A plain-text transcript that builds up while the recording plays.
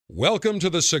Welcome to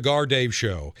the Cigar Dave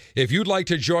Show. If you'd like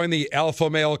to join the Alpha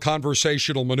Male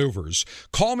Conversational Maneuvers,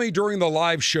 call me during the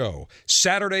live show,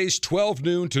 Saturdays 12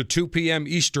 noon to 2 p.m.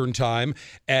 Eastern Time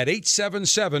at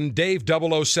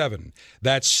 877-DAVE-007.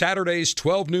 That's Saturdays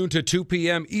 12 noon to 2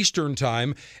 p.m. Eastern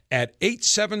Time at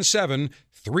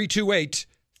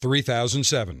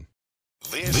 877-328-3007.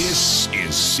 This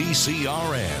is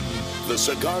CCRN, the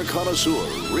Cigar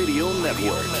Connoisseur Radio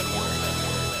Network.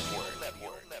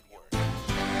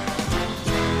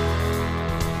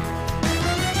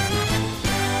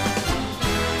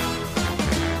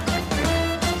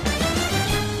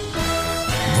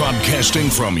 Broadcasting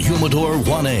from Humidor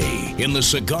 1A in the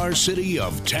cigar city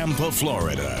of Tampa,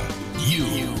 Florida,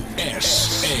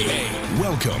 USA.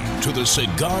 Welcome to the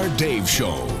Cigar Dave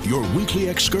Show, your weekly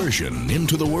excursion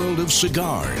into the world of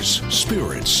cigars,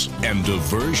 spirits, and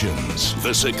diversions.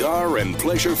 The cigar and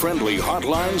pleasure-friendly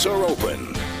hotlines are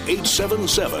open.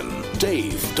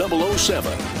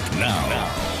 877-DAVE-007. Now,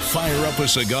 fire up a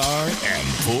cigar and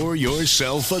pour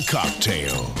yourself a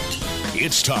cocktail.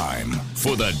 It's time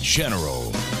for the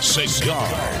General Cigar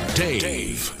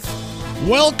Dave.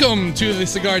 Welcome to the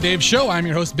Cigar Dave Show. I'm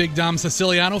your host, Big Dom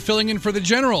Siciliano, filling in for the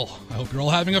General. I hope you're all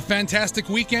having a fantastic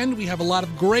weekend. We have a lot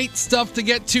of great stuff to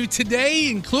get to today,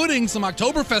 including some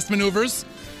Oktoberfest maneuvers.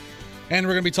 And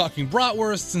we're going to be talking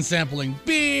bratwursts and sampling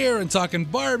beer and talking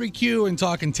barbecue and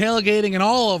talking tailgating and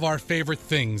all of our favorite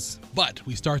things. But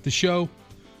we start the show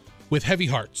with heavy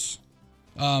hearts.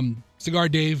 Cigar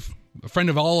Dave, a friend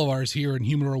of all of ours here in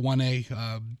Humidor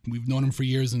 1A. We've known him for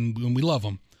years and we love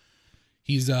him.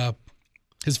 His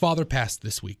father passed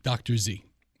this week, Dr. Z,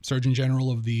 Surgeon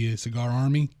General of the Cigar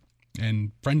Army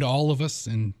and friend to all of us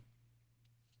and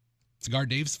Cigar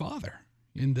Dave's father.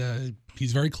 And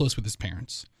he's very close with his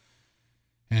parents.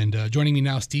 And joining me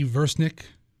now, Steve Versnick,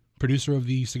 producer of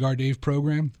the Cigar Dave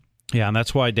program. Yeah, and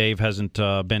that's why Dave hasn't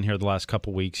been here the last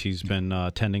couple weeks. He's been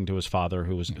tending to his father,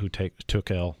 who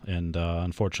took ill, and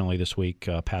unfortunately this week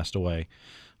passed away.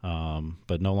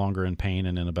 But no longer in pain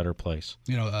and in a better place.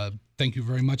 Thank you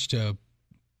very much to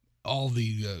all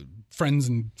the friends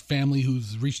and family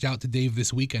who's reached out to Dave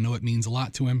this week. I know it means a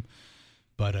lot to him,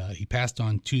 but he passed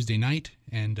on Tuesday night,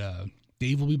 and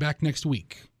Dave will be back next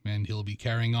week, and he'll be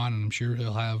carrying on, and I'm sure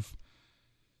he'll have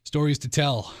stories to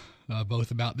tell,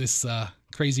 both about this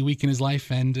crazy week in his life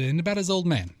and about his old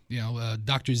man.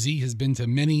 Dr. Z has been to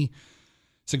many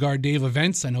Cigar Dave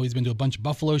events. I know he's been to a bunch of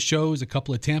Buffalo shows, a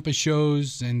couple of Tampa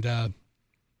shows, and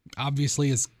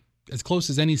obviously as close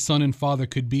as any son and father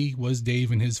could be was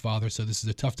Dave and his father, so this is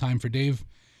a tough time for Dave.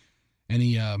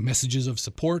 Any messages of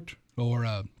support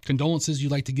or condolences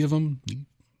you'd like to give him?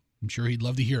 I'm sure he'd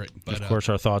love to hear it. But, of course,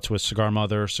 our thoughts with Cigar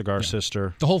Mother, Cigar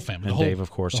Sister. The whole family. And Dave, of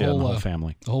course. The whole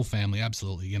family. The whole family,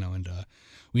 absolutely. And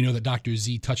we know that Dr.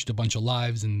 Z touched a bunch of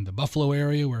lives in the Buffalo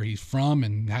area where he's from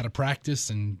and had a practice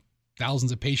and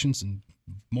thousands of patients and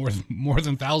more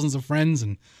than thousands of friends.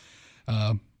 And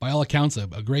by all accounts, a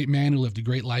great man who lived a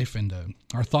great life. And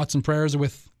our thoughts and prayers are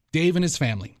with Dave and his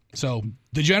family. So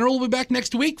the General will be back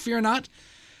next week, fear not.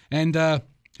 And he'll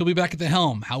be back at the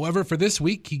helm. However, for this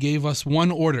week, he gave us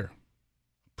one order.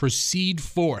 Proceed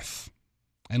forth.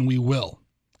 And we will.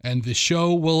 And the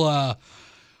show will,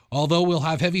 although we'll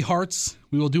have heavy hearts,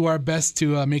 we will do our best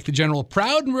to make the General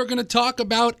proud. And we're going to talk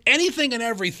about anything and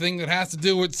everything that has to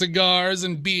do with cigars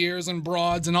and beers and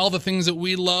broads and all the things that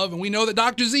we love. And we know that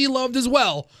Dr. Z loved as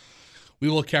well. We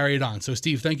will carry it on. So,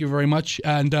 Steve, thank you very much.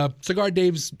 And Cigar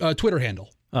Dave's Twitter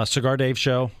handle. Cigar Dave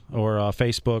Show or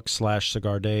Facebook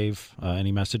 /Cigar Dave.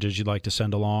 Any messages you'd like to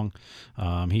send along.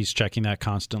 He's checking that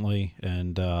constantly,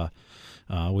 and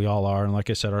we all are. And like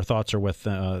I said, our thoughts are with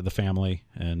the family.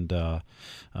 And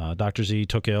Dr. Z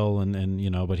took ill,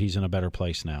 but he's in a better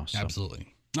place now. So.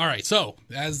 Absolutely. All right. So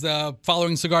as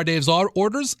following Cigar Dave's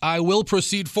orders, I will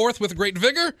proceed forth with great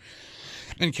vigor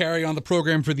and carry on the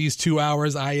program for these 2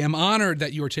 hours. I am honored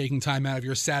that you are taking time out of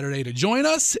your Saturday to join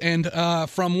us. And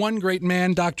from one great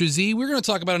man, Dr. Z, we're going to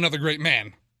talk about another great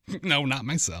man. No, not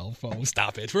myself. Oh,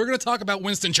 stop it. We're going to talk about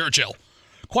Winston Churchill.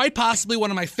 Quite possibly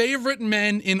one of my favorite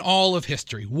men in all of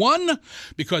history. 1,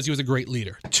 because he was a great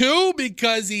leader. 2,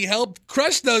 because he helped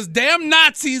crush those damn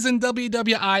Nazis in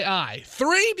WWII.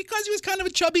 3, because he was kind of a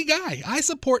chubby guy. I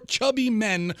support chubby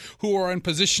men who are in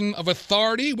position of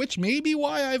authority, which may be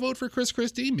why I vote for Chris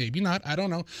Christie. Maybe not. I don't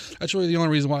know. That's really the only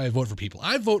reason why I vote for people.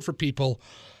 I vote for people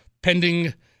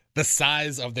pending the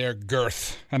size of their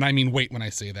girth. And I mean weight when I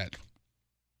say that.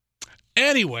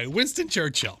 Anyway, Winston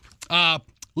Churchill.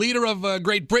 Leader of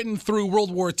Great Britain through World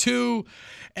War II,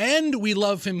 and we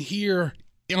love him here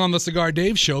on the Cigar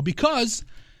Dave Show because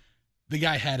the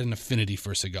guy had an affinity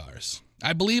for cigars.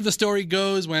 I believe the story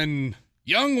goes when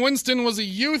Young Winston was a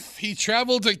youth. He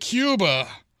traveled to Cuba.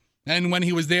 And when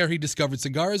he was there, he discovered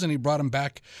cigars, and he brought them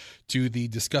back to the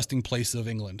disgusting place of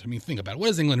England. I mean, think about it. What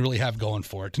does England really have going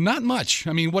for it? Not much.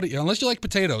 I mean, unless you like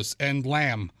potatoes and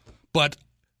lamb. But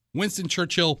Winston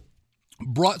Churchill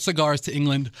brought cigars to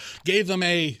England, gave them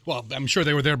I'm sure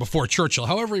they were there before Churchill.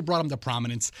 However, he brought them to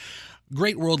prominence.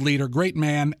 Great world leader, great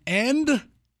man. And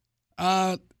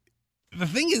the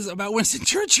thing is about Winston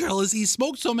Churchill is he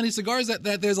smoked so many cigars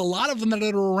that there's a lot of them that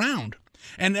are around.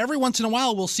 And every once in a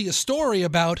while, we'll see a story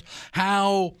about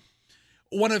how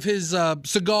one of his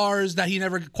cigars that he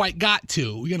never quite got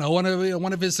to,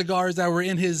 one of his cigars that were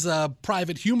in his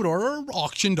private humidor are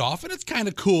auctioned off, and it's kind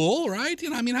of cool, right?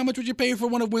 How much would you pay for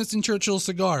one of Winston Churchill's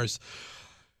cigars?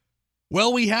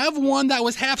 Well, we have one that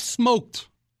was half smoked,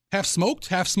 half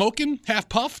smoking, half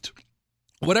puffed,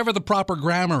 whatever the proper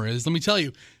grammar is. Let me tell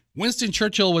you, Winston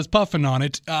Churchill was puffing on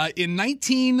it in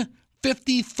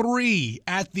 1953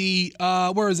 at the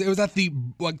where is it? It was at the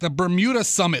Bermuda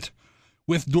Summit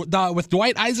with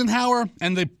Dwight Eisenhower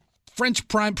and the French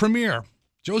Premier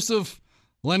Joseph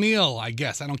Lenil. I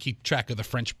guess I don't keep track of the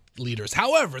French leaders.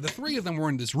 However, the three of them were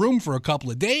in this room for a couple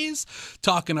of days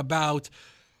talking about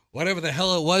whatever the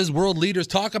hell it was world leaders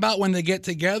talk about when they get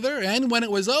together. And when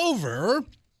it was over,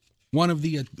 one of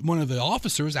the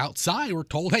officers outside were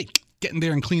told, "Hey, get in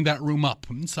there and clean that room up."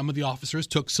 And some of the officers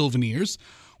took souvenirs.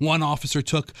 One officer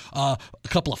took a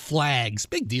couple of flags.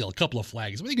 Big deal, a couple of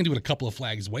flags. What are you going to do with a couple of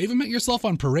flags? Wave them at yourself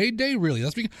on parade day? Really?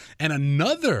 And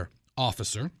another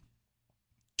officer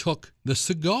took the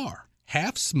cigar,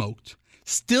 half smoked,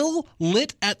 still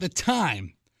lit at the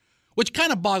time, which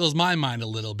kind of boggles my mind a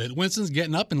little bit. Winston's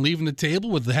getting up and leaving the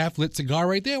table with the half-lit cigar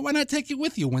right there. Why not take it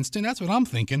with you, Winston? That's what I'm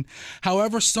thinking.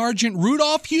 However, Sergeant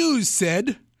Rudolph Hughes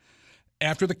said,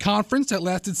 after the conference that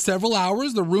lasted several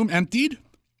hours, the room emptied.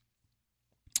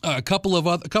 Captain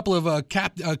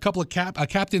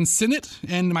Sinnott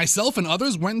and myself and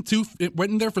others went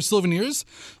in there for souvenirs.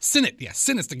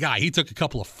 Sinnott's the guy. He took a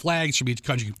couple of flags from each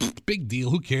country. Big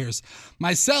deal. Who cares?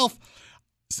 Myself,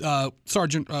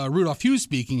 Sergeant Rudolph Hughes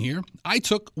speaking here. I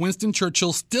took Winston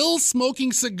Churchill's still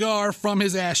smoking cigar from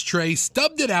his ashtray,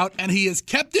 stubbed it out, and he has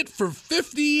kept it for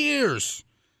 50 years.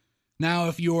 Now,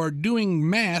 if you're doing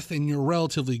math and you're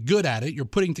relatively good at it, you're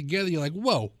putting together, you're like,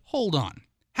 whoa, hold on.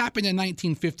 Happened in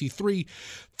 1953.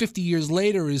 50 years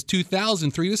later is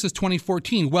 2003. This is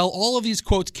 2014. Well, all of these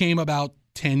quotes came about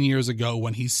 10 years ago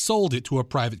when he sold it to a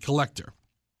private collector.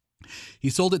 He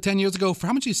sold it 10 years ago. For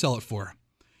how much did he sell it for?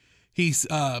 He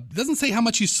doesn't say how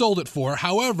much he sold it for.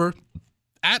 However,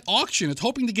 at auction, it's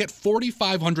hoping to get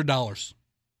 $4,500.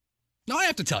 Now, I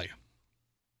have to tell you,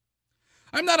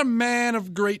 I'm not a man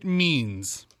of great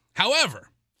means. However,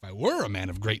 if I were a man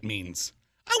of great means,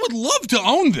 I would love to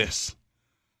own this.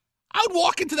 I would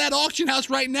walk into that auction house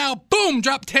right now, boom,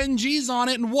 drop 10 G's on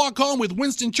it, and walk home with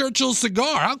Winston Churchill's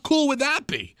cigar. How cool would that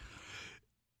be?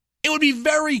 It would be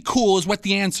very cool is what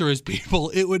the answer is, people.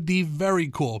 It would be very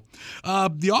cool.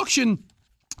 The auction,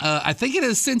 I think it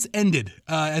has since ended.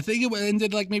 I think it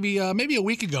ended like maybe a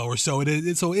week ago or so.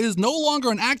 So it is no longer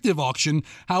an active auction.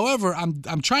 However,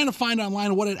 I'm trying to find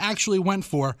online what it actually went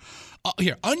for.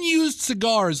 Here, unused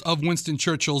cigars of Winston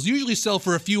Churchill's usually sell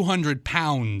for a few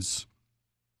 £100,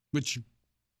 which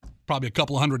probably a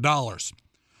couple $100.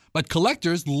 But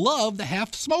collectors love the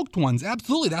half-smoked ones.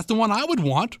 Absolutely, that's the one I would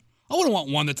want. I wouldn't want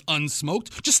one that's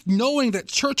unsmoked. Just knowing that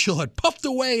Churchill had puffed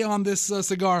away on this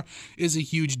cigar is a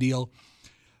huge deal.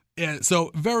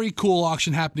 So very cool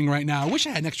auction happening right now. I wish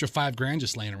I had an extra $5,000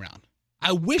 just laying around.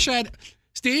 I wish I had.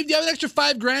 Steve, do you have an extra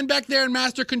 $5,000 back there in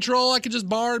master control? I could just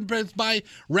borrow and buy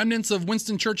remnants of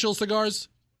Winston Churchill cigars.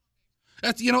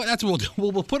 That's what we'll do.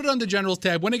 We'll put it on the General's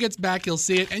tab. When it gets back, he'll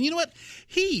see it. And you know what?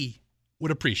 He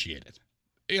would appreciate it.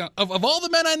 Of all the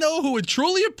men I know who would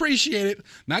truly appreciate it,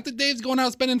 not that Dave's going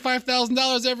out spending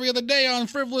 $5,000 every other day on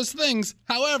frivolous things.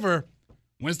 However,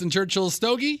 Winston Churchill's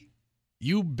stogie,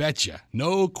 you betcha.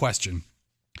 No question.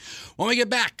 When we get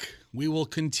back, we will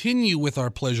continue with our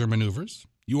pleasure maneuvers.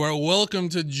 You are welcome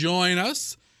to join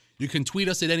us. You can tweet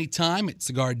us at any time at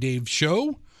Cigar Dave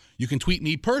Show. You can tweet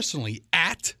me personally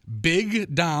at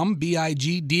Big Dom,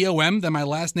 BIGDOM, then my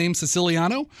last name,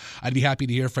 Siciliano. I'd be happy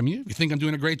to hear from you. If you think I'm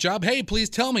doing a great job, hey, please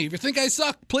tell me. If you think I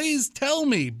suck, please tell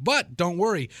me. But don't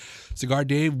worry, Cigar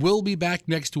Dave will be back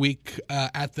next week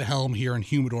at the helm here in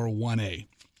Humidor 1A.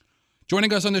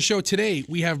 Joining us on the show today,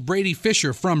 we have Brady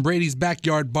Fisher from Brady's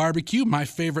Backyard Barbecue, my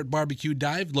favorite barbecue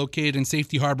dive located in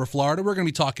Safety Harbor, Florida. We're going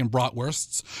to be talking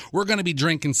bratwursts. We're going to be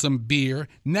drinking some beer.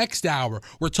 Next hour,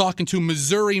 we're talking to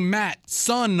Missouri Matt,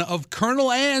 son of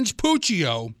Colonel Ange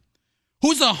Puccio,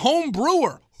 who's a home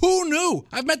brewer. Who knew?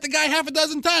 I've met the guy half a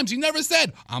dozen times. He never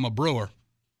said, I'm a brewer.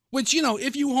 Which,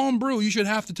 if you home brew, you should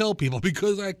have to tell people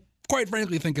because I quite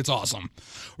frankly think it's awesome.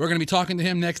 We're going to be talking to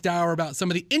him next hour about some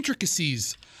of the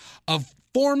intricacies of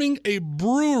forming a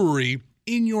brewery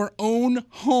in your own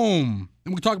home.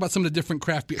 And we'll talk about some of the different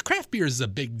craft beer. Craft beer is a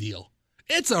big deal.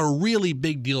 It's a really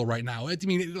big deal right now.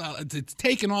 It's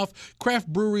taken off. Craft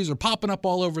breweries are popping up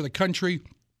all over the country.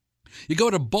 You go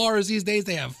to bars these days,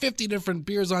 they have 50 different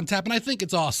beers on tap, and I think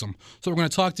it's awesome. So we're going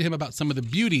to talk to him about some of the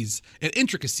beauties and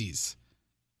intricacies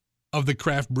of the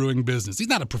craft brewing business. He's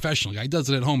not a professional guy. He does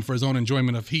it at home for his own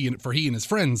enjoyment of he and his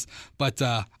friends. But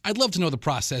I'd love to know the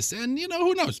process. And,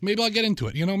 who knows? Maybe I'll get into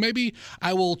it. Maybe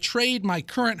I will trade my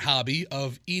current hobby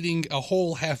of eating a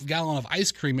whole half gallon of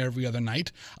ice cream every other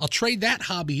night. I'll trade that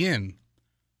hobby in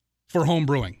for home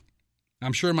brewing.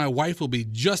 I'm sure my wife will be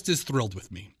just as thrilled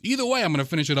with me. Either way, I'm going to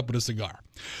finish it up with a cigar.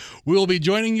 We'll be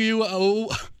joining you.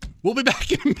 We'll be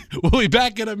back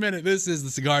in a minute. This is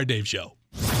the Cigar Dave Show.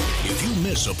 If you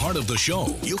miss a part of the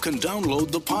show, you can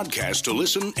download the podcast to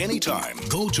listen anytime.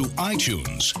 Go to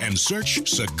iTunes and search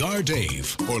Cigar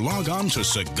Dave or log on to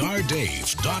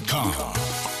cigardave.com.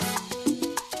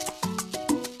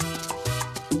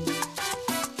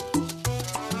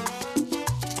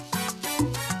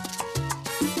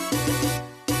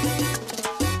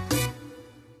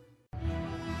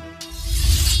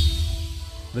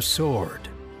 The sword,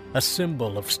 a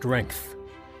symbol of strength,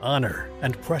 honor,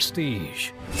 and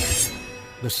prestige.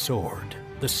 The sword,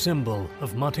 the symbol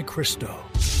of Monte Cristo.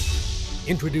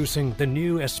 Introducing the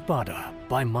new Espada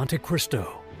by Monte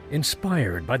Cristo.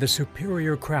 Inspired by the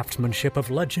superior craftsmanship of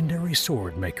legendary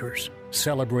sword makers.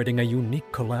 Celebrating a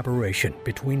unique collaboration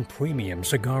between premium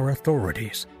cigar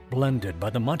authorities. Blended by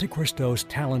the Monte Cristo's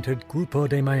talented Grupo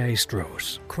de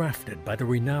Maestros, crafted by the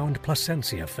renowned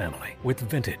Plasencia family with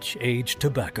vintage aged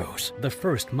tobaccos. The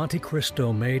first Monte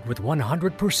Cristo made with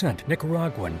 100%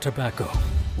 Nicaraguan tobacco.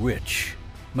 Rich,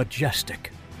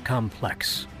 majestic,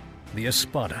 complex. The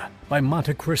Espada by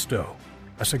Monte Cristo,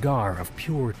 a cigar of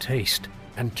pure taste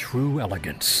and true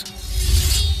elegance.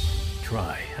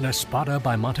 Try an Espada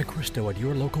by Monte Cristo at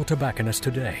your local tobacconist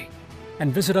today.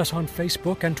 And visit us on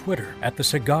Facebook and Twitter at The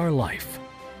Cigar Life.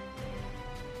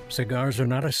 Cigars are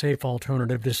not a safe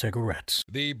alternative to cigarettes.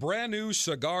 The brand new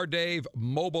Cigar Dave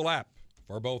mobile app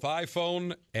for both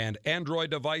iPhone and Android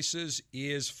devices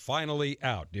is finally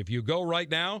out. If you go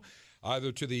right now,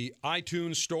 either to the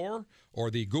iTunes Store or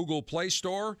the Google Play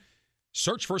Store,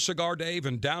 search for Cigar Dave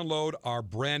and download our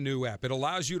brand new app. It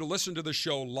allows you to listen to the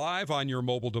show live on your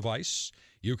mobile device.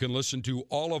 You can listen to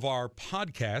all of our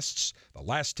podcasts. The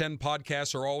last 10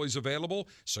 podcasts are always available.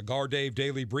 Cigar Dave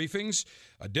Daily Briefings.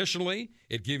 Additionally,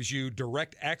 it gives you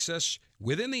direct access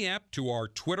within the app to our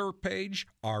Twitter page,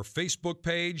 our Facebook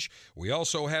page. We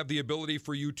also have the ability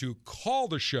for you to call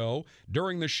the show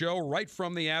during the show right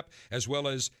from the app, as well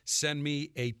as send me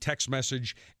a text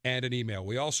message and an email.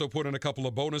 We also put in a couple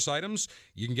of bonus items.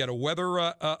 You can get a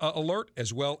weather alert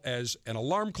as well as an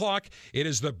alarm clock. It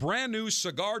is the brand new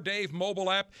Cigar Dave mobile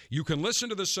app. You can listen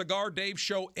to the Cigar Dave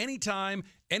Show anytime,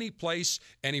 any place,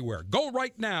 anywhere. Go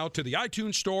right now to the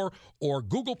iTunes Store or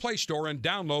Google Play Store and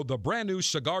download the brand new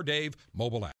Cigar Dave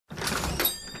mobile app.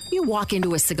 You walk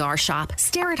into a cigar shop,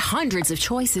 stare at hundreds of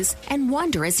choices, and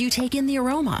wonder as you take in the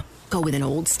aroma. Go with an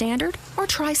old standard or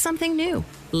try something new?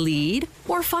 Lead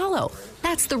or follow?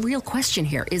 That's the real question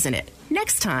here, isn't it?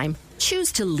 Next time,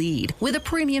 choose to lead with a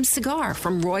premium cigar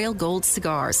from Royal Gold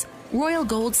Cigars. Royal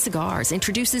Gold Cigars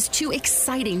introduces 2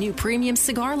 exciting new premium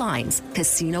cigar lines,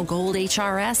 Casino Gold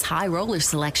HRS High Roller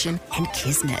Selection and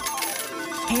Kismet.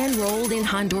 Hand-rolled in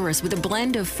Honduras with a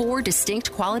blend of 4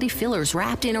 distinct quality fillers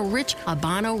wrapped in a rich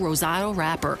Habano Rosado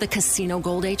wrapper, the Casino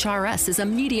Gold HRS is a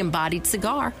medium-bodied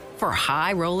cigar for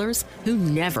high rollers who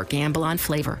never gamble on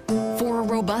flavor. For a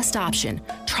robust option,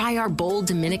 try our bold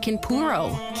Dominican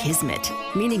Puro, Kismet,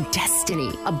 meaning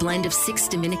destiny, a blend of 6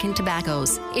 Dominican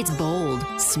tobaccos. It's bold,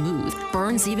 smooth,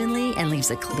 burns evenly, and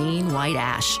leaves a clean white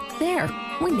ash. There,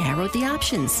 we narrowed the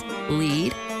options.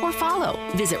 Lead or follow.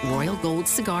 Visit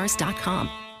RoyalGoldCigars.com.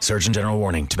 Surgeon General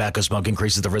warning, tobacco smoke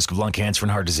increases the risk of lung cancer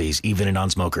and heart disease, even in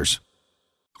non-smokers.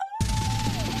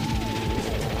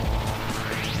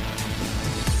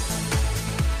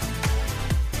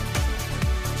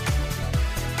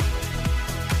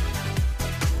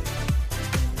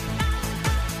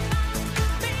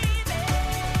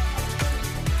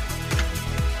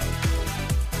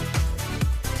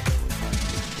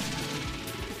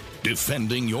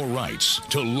 Defending your rights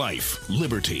to life,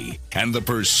 liberty, and the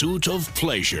pursuit of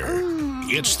pleasure.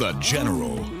 It's the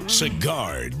General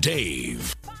Cigar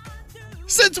Dave.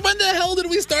 Since when the hell did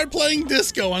we start playing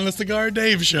disco on the Cigar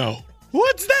Dave Show?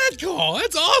 What's that call?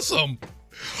 That's awesome.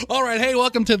 All right, hey,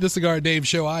 welcome to the Cigar Dave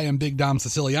Show. I am Big Dom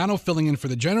Siciliano, filling in for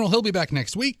the General. He'll be back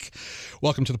next week.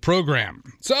 Welcome to the program.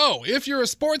 So, if you're a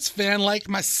sports fan like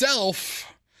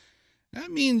myself,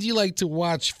 that means you like to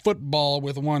watch football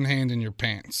with one hand in your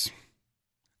pants.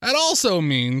 That also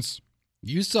means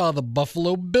you saw the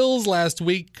Buffalo Bills last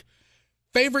week.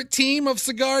 Favorite team of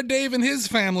Cigar Dave and his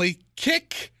family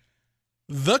kick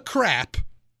the crap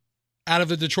out of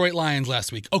the Detroit Lions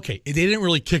last week. Okay, they didn't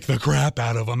really kick the crap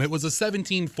out of them. It was a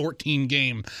 17-14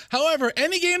 game. However,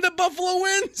 any game that Buffalo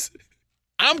wins,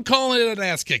 I'm calling it an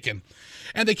ass kicking.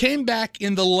 And they came back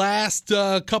in the last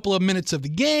couple of minutes of the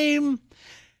game.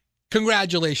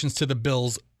 Congratulations to the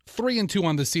Bills. 3-2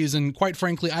 on the season. Quite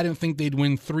frankly, I didn't think they'd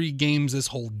win 3 games this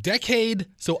whole decade.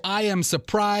 So I am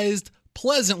surprised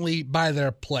pleasantly by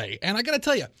their play. And I got to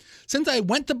tell you, since I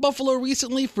went to Buffalo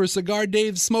recently for Cigar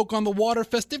Dave's Smoke on the Water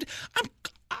festivity, I'm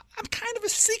kind of a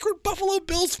secret Buffalo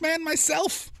Bills fan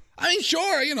myself. I mean,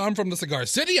 sure, I'm from the Cigar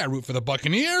City. I root for the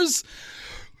Buccaneers,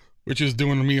 which is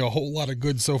doing me a whole lot of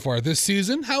good so far this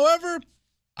season. However,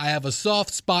 I have a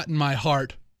soft spot in my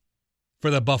heart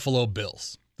for the Buffalo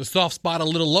Bills. The soft spot a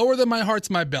little lower than my heart's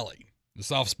my belly. The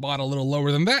soft spot a little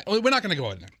lower than that. We're not going to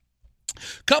go in there.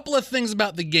 Couple of things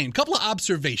about the game, couple of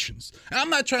observations. And I'm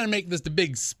not trying to make this the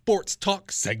big sports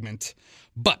talk segment,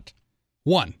 but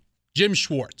one, Jim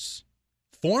Schwartz,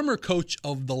 former coach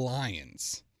of the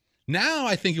Lions. Now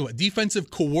I think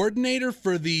defensive coordinator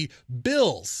for the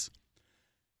Bills.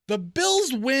 The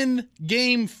Bills win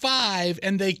game 5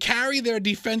 and they carry their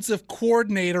defensive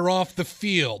coordinator off the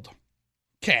field.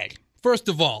 Okay, first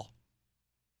of all,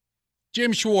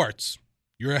 Jim Schwartz,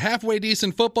 you're a halfway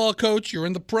decent football coach. You're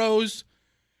in the pros.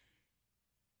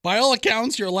 By all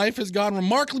accounts, your life has gone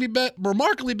remarkably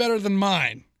better than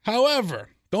mine. However,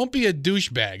 don't be a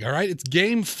douchebag, all right? It's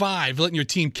game 5, letting your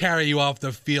team carry you off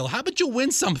the field. How about you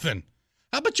win something?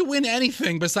 How about you win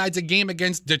anything besides a game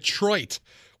against Detroit,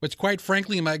 which, quite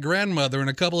frankly, my grandmother and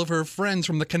a couple of her friends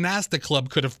from the Canasta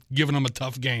Club could have given them a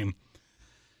tough game.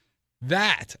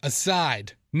 That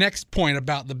aside, next point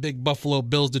about the big Buffalo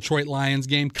Bills-Detroit Lions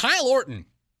game, Kyle Orton,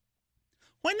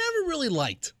 who I never really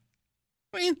liked.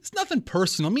 I mean, it's nothing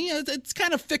personal. I mean, it's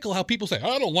kind of fickle how people say,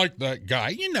 I don't like that guy.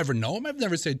 You never know him. I've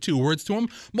never said 2 words to him.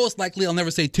 Most likely, I'll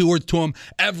never say 2 words to him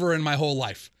ever in my whole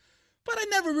life. But I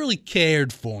never really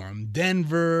cared for him.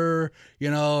 Denver, he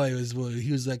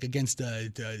was like against,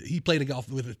 he played against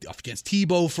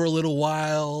Tebow for a little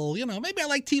while. Maybe I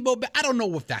like Tebow, but I don't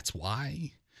know if that's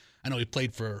why. I know he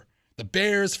played for the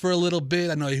Bears for a little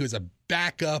bit. I know he was a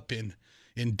backup in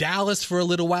Dallas for a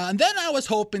little while. And then I was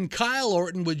hoping Kyle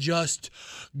Orton would just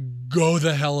go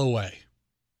the hell away.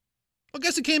 Well,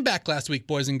 guess who came back last week,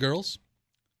 boys and girls?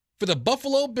 For the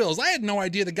Buffalo Bills. I had no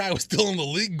idea the guy was still in the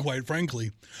league, quite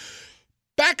frankly.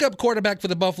 Backup quarterback for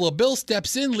the Buffalo Bills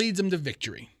steps in, leads them to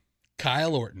victory.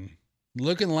 Kyle Orton,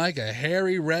 looking like a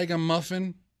hairy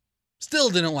ragamuffin.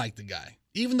 Still didn't like the guy,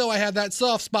 even though I had that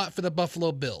soft spot for the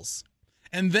Buffalo Bills.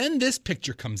 And then this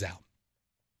picture comes out.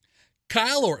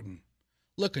 Kyle Orton,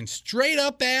 looking straight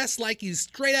up ass like he's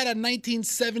straight out of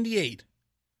 1978.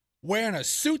 Wearing a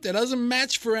suit that doesn't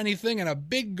match for anything and a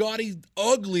big, gaudy,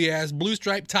 ugly-ass blue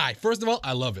striped tie. First of all,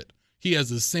 I love it. He has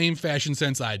the same fashion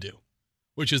sense I do,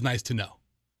 which is nice to know.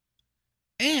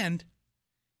 And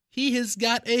he has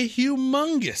got a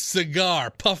humongous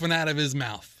cigar puffing out of his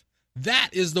mouth. That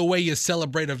is the way you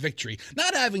celebrate a victory.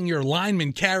 Not having your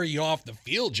lineman carry you off the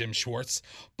field, Jim Schwartz,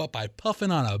 but by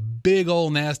puffing on a big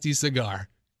old nasty cigar.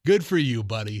 Good for you,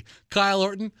 buddy. Kyle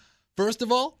Orton, first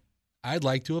of all, I'd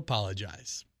like to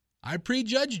apologize. I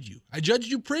prejudged you. I judged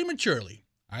you prematurely.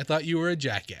 I thought you were a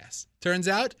jackass. Turns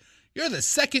out, you're the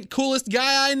second coolest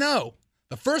guy I know.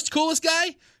 The first coolest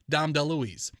guy? Dom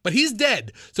DeLuise. But he's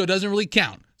dead, so it doesn't really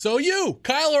count. So you,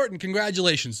 Kyle Orton,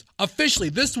 congratulations. Officially,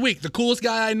 this week, the coolest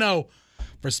guy I know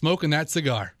for smoking that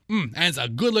cigar. And it's a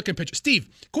good-looking picture. Steve,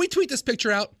 can we tweet this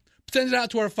picture out? Send it out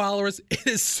to our followers.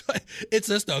 It's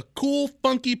just a cool,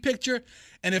 funky picture.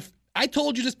 And if I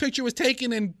told you this picture was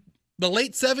taken in the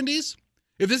late 70s,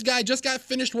 if this guy just got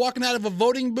finished walking out of a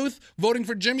voting booth voting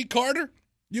for Jimmy Carter,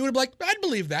 you would have been like, I'd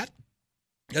believe that.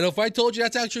 And if I told you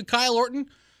that's actually Kyle Orton,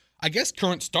 I guess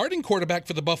current starting quarterback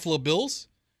for the Buffalo Bills,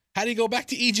 how do you go back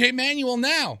to E.J. Manuel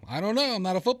now? I don't know. I'm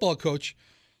not a football coach.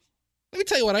 Let me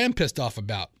tell you what I am pissed off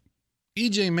about.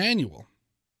 E.J. Manuel.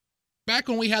 Back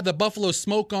when we had the Buffalo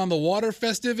Smoke on the Water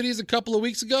festivities a couple of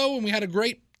weeks ago, and we had a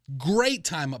great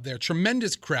time up there.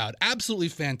 Tremendous crowd. Absolutely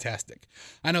fantastic.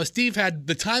 I know Steve had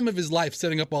the time of his life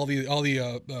setting up all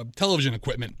the television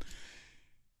equipment.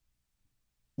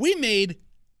 We made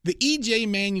the E.J.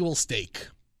 Manuel steak.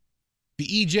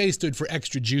 The E.J. stood for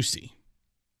extra juicy.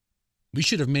 We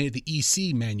should have made the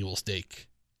EC manual steak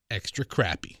extra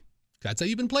crappy. That's how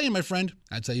you've been playing, my friend.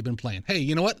 That's how you've been playing. Hey,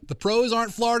 you know what? The pros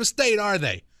aren't Florida State, are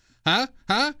they? Huh?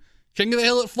 King of the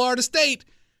Hill at Florida State.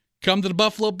 Come to the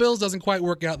Buffalo Bills, doesn't quite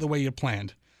work out the way you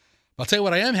planned. I'll tell you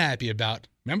what I am happy about.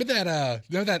 Remember that,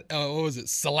 what was it,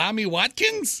 Salami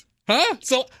Watkins? Huh?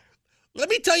 So let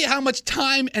me tell you how much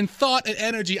time and thought and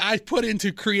energy I put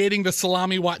into creating the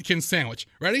Salami Watkins sandwich.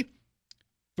 Ready?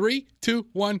 3, 2,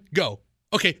 1, go.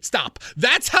 Okay, stop.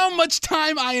 That's how much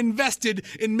time I invested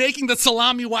in making the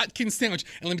Salami Watkins sandwich.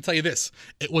 And let me tell you this.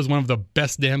 It was one of the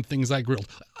best damn things I grilled.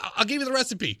 I'll give you the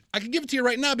recipe. I can give it to you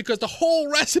right now because the whole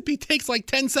recipe takes like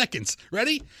 10 seconds.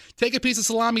 Ready? Take a piece of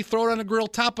salami, throw it on a grill,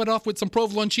 top it off with some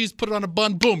provolone cheese, put it on a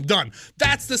bun, boom, done.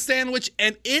 That's the sandwich,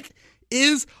 and it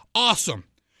is awesome.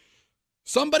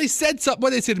 Somebody said something.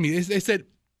 What did they say to me?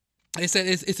 They said,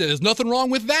 there's nothing wrong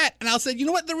with that. And I said, you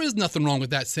know what? There is nothing wrong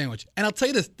with that sandwich. And I'll tell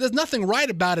you this, there's nothing right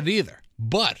about it either.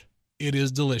 But it is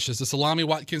delicious. The Salami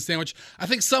Watkins sandwich. I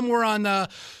think somewhere on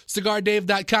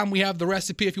CigarDave.com we have the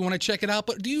recipe if you want to check it out.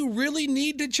 But do you really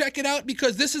need to check it out?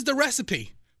 Because this is the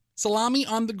recipe. Salami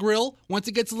on the grill. Once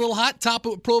it gets a little hot, top it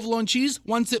with provolone cheese.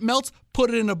 Once it melts, put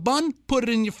it in a bun, put it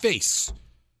in your face.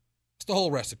 It's the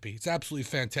whole recipe. It's absolutely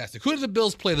fantastic. Who do the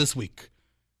Bills play this week?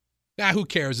 Who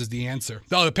cares is the answer.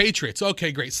 Oh, the Patriots.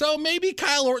 Okay, great. So maybe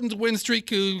Kyle Orton's win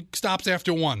streak stops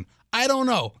after 1. I don't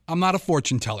know. I'm not a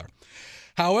fortune teller.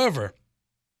 However,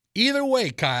 either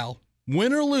way, Kyle,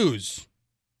 win or lose,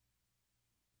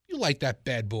 you light that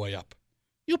bad boy up.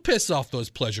 You piss off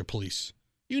those pleasure police.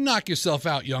 You knock yourself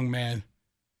out, young man.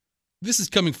 This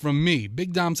is coming from me,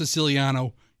 Big Dom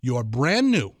Siciliano, your brand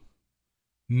new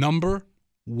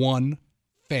 #1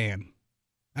 fan.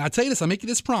 And I'll tell you this, I'll make you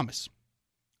this promise.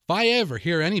 If I ever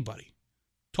hear anybody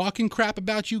talking crap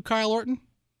about you, Kyle Orton,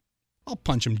 I'll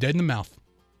punch him dead in the mouth.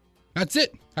 That's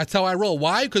it. That's how I roll.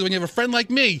 Why? Because when you have a friend like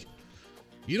me,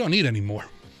 you don't need any more.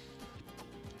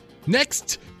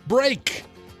 Next break,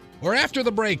 or after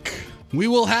the break, we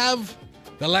will have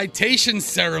the lightation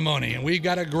ceremony. And we've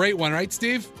got a great one, right,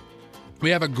 Steve?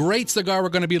 We have a great cigar. We're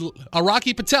going to be a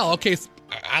Rocky Patel. Okay,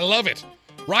 I love it.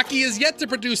 Rocky is yet to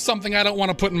produce something I don't want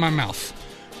to put in my mouth.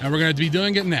 And we're going to be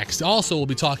doing it next. Also, we'll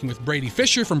be talking with Brady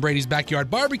Fisher from Brady's Backyard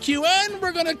Barbecue, and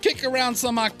we're going to kick around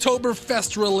some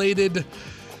Oktoberfest-related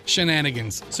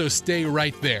shenanigans. So stay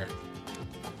right there.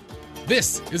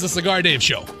 This is the Cigar Dave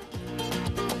Show.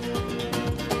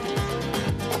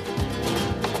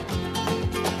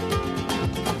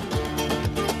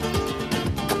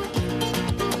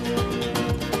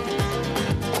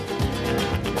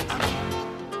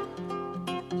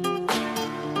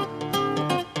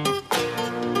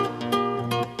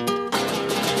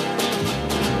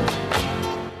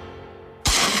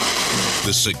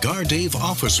 The Cigar Dave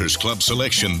Officers Club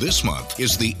selection this month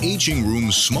is the Aging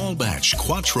Room Small Batch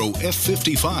Quattro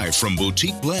F55 from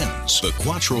Boutique Blends. The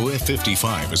Quattro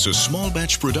F55 is a small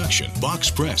batch production, box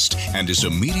pressed, and is a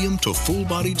medium to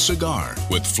full-bodied cigar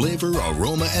with flavor,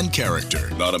 aroma, and character.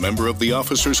 Not a member of the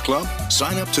Officers Club?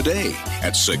 Sign up today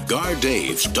at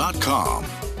CigarDave.com.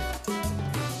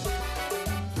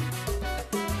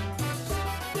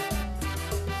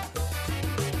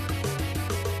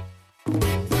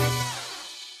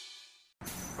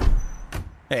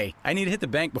 Hey, I need to hit the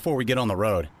bank before we get on the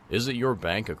road. Is it your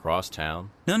bank across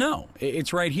town? No,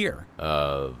 it's right here.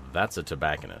 That's a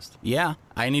tobacconist. Yeah,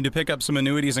 I need to pick up some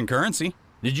annuities and currency.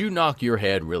 Did you knock your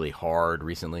head really hard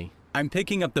recently? I'm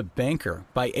picking up The Banker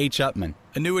by H. Upman.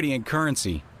 Annuity and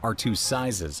currency are 2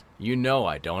 sizes. You know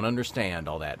I don't understand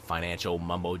all that financial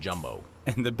mumbo-jumbo.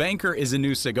 And The Banker is a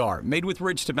new cigar made with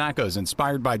rich tobaccos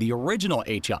inspired by the original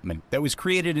H. Upman that was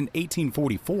created in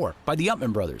 1844 by the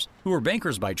Upman brothers, who were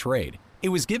bankers by trade. It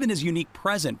was given as a unique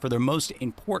present for their most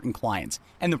important clients,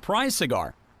 and the prize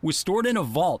cigar was stored in a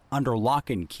vault under lock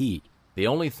and key. The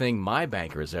only thing my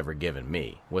banker has ever given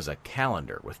me was a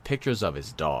calendar with pictures of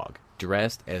his dog,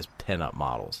 dressed as pinup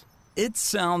models. It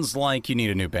sounds like you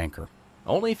need a new banker.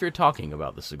 Only if you're talking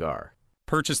about the cigar.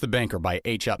 Purchase The Banker by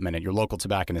H. Upman at your local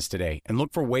tobacconist today and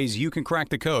look for ways you can crack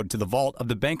the code to the vault of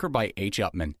The Banker by H.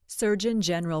 Upman. Surgeon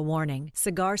General warning: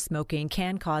 cigar smoking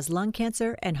can cause lung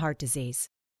cancer and heart disease.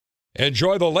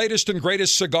 Enjoy the latest and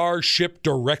greatest cigars shipped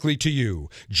directly to you.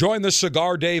 Join the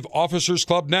Cigar Dave Officers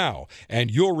Club now,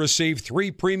 and you'll receive 3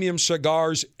 premium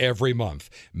cigars every month.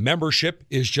 Membership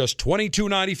is just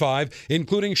 $22.95,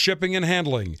 including shipping and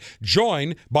handling.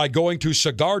 Join by going to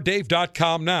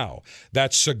CigarDave.com now.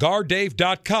 That's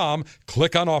CigarDave.com.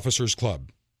 Click on Officers Club.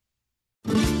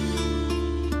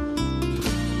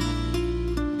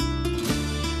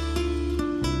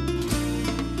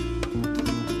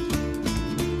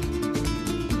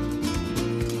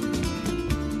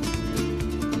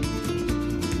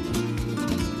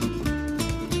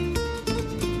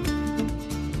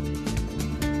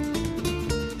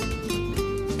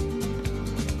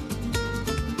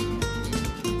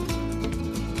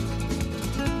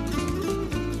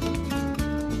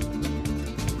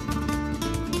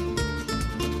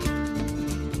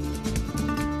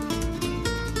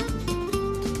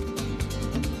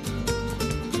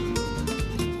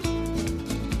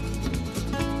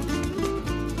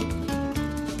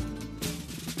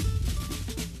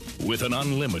 with an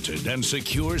unlimited and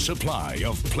secure supply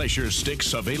of pleasure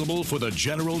sticks available for the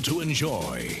general to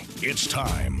enjoy. It's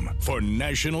time for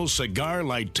National Cigar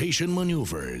Lightation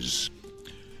Maneuvers.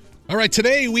 All right,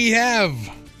 today we have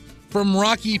from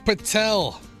Rocky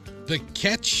Patel, the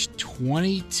Catch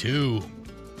 22.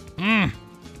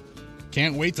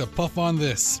 Can't wait to puff on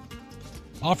this.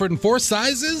 Offered in 4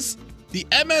 sizes, the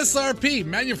MSRP,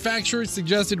 manufacturer's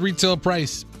suggested retail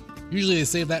price. Usually they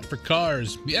save that for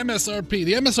cars. The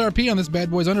MSRP on this bad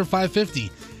boy is under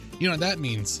 $5.50. You know what that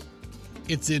means?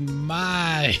 It's in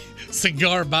my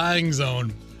cigar buying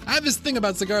zone. I have this thing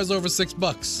about cigars over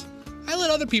 $6. I let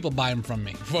other people buy them from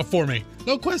me, for me.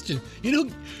 No question. You know,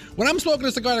 when I'm smoking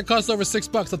a cigar that costs over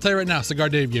 $6, I'll tell you right now, Cigar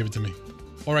Dave gave it to me.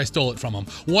 Or I stole it from him.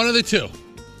 One of the two.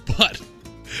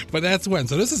 But that's when.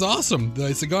 So this is awesome.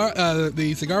 The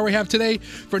cigar we have today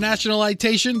for National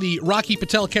Lightation, the Rocky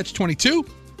Patel Catch 22.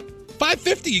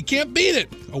 $5.50, you can't beat it.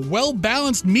 A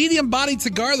well-balanced, medium-bodied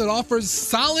cigar that offers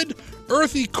solid,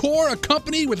 earthy core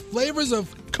accompanied with flavors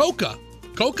of coca.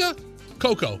 Coca?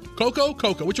 Cocoa. Cocoa?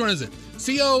 Cocoa. Which one is it?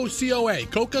 C-O-C-O-A.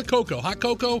 Coca? Cocoa. Hot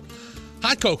cocoa?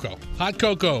 Hot cocoa. Hot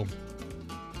cocoa.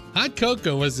 Hot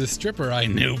cocoa was a stripper I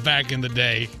knew back in the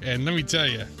day. And let me tell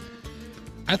you,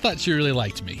 I thought she really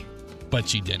liked me, but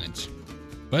she didn't.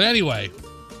 But anyway,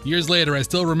 years later, I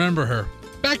still remember her.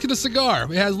 Back to the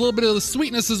cigar. It has a little bit of the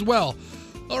sweetness as well.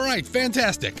 All right,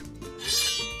 fantastic.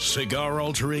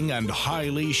 Cigar-altering and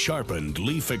highly sharpened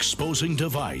leaf-exposing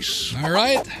device. All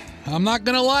right, I'm not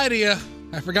going to lie to you.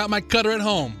 I forgot my cutter at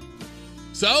home.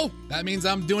 So, that means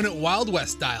I'm doing it Wild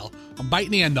West style. I'm biting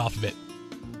the end off of it.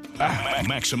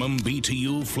 Maximum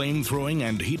BTU flame-throwing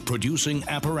and heat-producing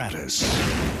apparatus.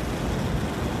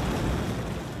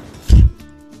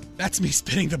 That's me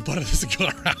spitting the butt of the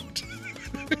cigar out.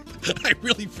 I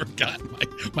really forgot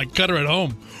my cutter at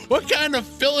home. What kind of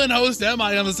fill-in host am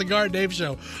I on the Cigar Dave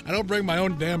Show? I don't bring my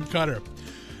own damn cutter.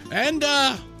 And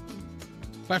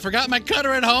if I forgot my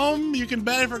cutter at home, you can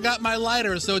bet I forgot my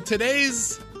lighter. So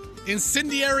today's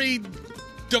incendiary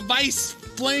device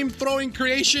flame-throwing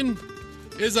creation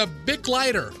is a Bic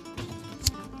lighter.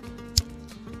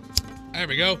 There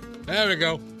we go. There we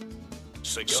go.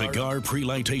 Cigar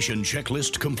pre-lightation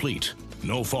checklist complete.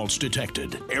 No faults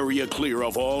detected. Area clear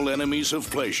of all enemies of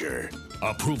pleasure.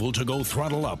 Approval to go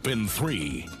throttle up in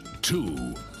 3, 2,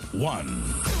 1.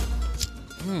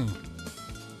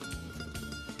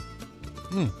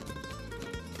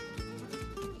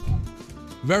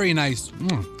 Very nice.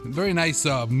 Very nice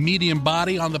medium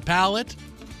body on the palate.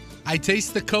 I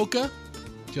taste the coca,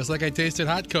 just like I tasted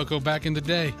hot cocoa back in the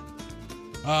day.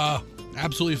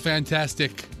 Absolutely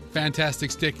fantastic.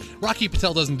 Fantastic stick. Rocky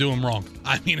Patel doesn't do him wrong.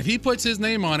 I mean, if he puts his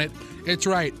name on it, it's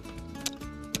right.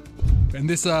 And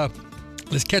this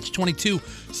Catch 22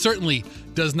 certainly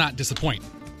does not disappoint.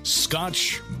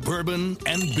 Scotch, bourbon,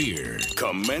 and beer.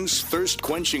 Commence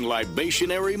thirst-quenching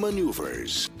libationary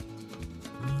maneuvers.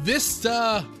 This,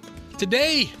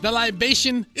 today, the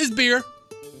libation is beer.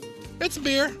 It's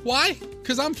beer. Why?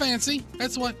 Because I'm fancy.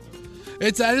 That's what.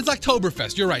 It's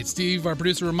Oktoberfest. You're right. Steve, our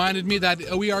producer, reminded me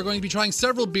that we are going to be trying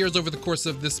several beers over the course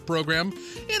of this program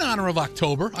in honor of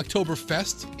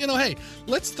Oktoberfest. You know, hey,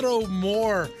 let's throw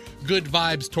more good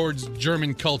vibes towards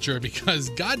German culture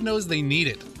because God knows they need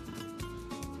it.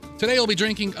 Today we'll be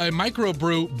drinking a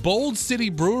microbrew Bold City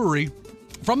Brewery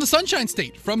from the Sunshine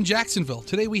State, from Jacksonville.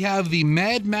 Today we have the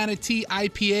Mad Manatee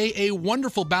IPA, a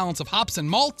wonderful balance of hops and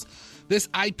malt. This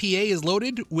IPA is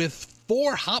loaded with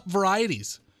 4 hop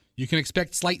varieties. You can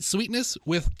expect slight sweetness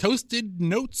with toasted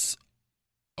notes.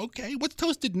 Okay, what's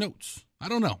toasted notes? I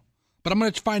don't know, but I'm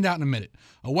going to find out in a minute.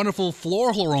 A wonderful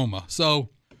floral aroma,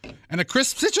 and a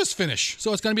crisp citrus finish.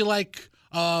 So it's going to be like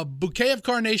a bouquet of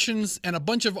carnations and a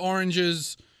bunch of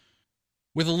oranges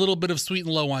with a little bit of sweet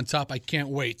and low on top. I can't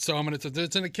wait. So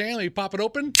it's in a can. Let me pop it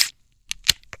open.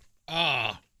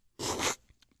 Got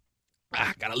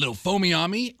a little foamy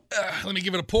on me. Let me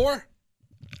give it a pour.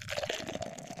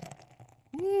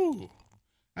 Ooh,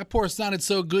 that pour sounded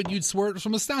so good you'd swear it was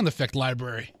from a sound effect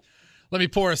library. Let me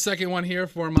pour a second one here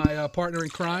for my partner in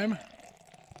crime,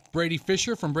 Brady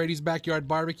Fisher from Brady's Backyard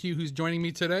Barbecue, who's joining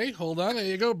me today. Hold on, there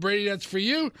you go. Brady, that's for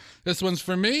you. This one's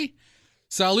for me.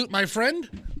 Salute, my friend.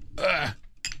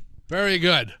 Very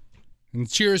good. And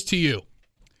cheers to you.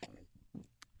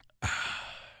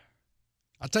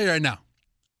 I'll tell you right now,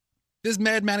 this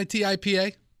Mad Manatee IPA,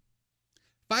 if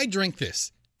I drink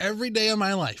this every day of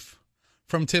my life,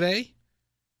 from today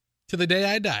to the day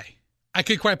I die, I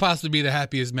could quite possibly be the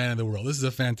happiest man in the world. This is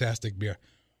a fantastic beer.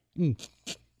 And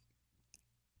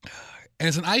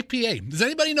it's an IPA. Does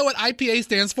anybody know what IPA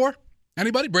stands for?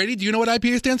 Anybody? Brady, do you know what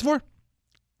IPA stands for?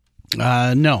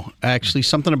 No. Actually,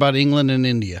 something about England and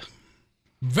India.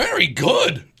 Very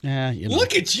good. Yeah,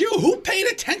 Look at you. Who paid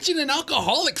attention in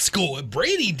alcoholic school?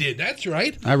 Brady did. That's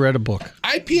right. I read a book.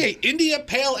 IPA, India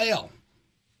Pale Ale.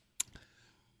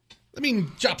 Let me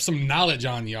drop some knowledge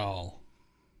on y'all.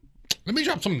 Let me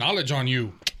drop some knowledge on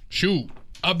you. Shoot.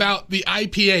 About the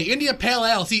IPA, India Pale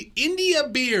Ale. See, India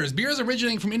beers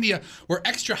originating from India were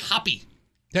extra hoppy.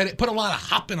 They had put a lot of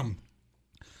hop in them.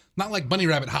 Not like bunny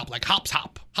rabbit hop, like hop.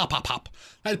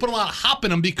 I had to put a lot of hop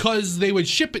in them because they would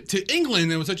ship it to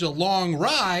England. It was such a long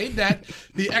ride that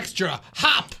the extra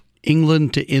hop.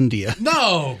 England to India.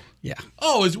 No. Yeah.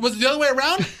 Oh, was it the other way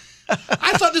around?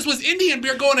 I thought this was Indian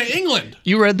beer going to England.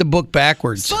 You read the book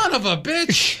backwards. Son of a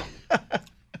bitch.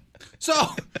 So,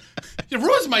 it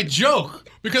ruins my joke.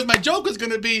 Because my joke was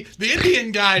going to be the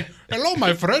Indian guy. Hello,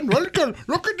 my friend. Welcome.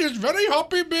 Look at this very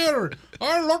hoppy beer.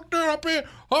 I looked at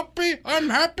hoppy. I'm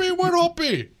happy with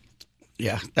hoppy.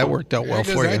 Yeah, that worked out well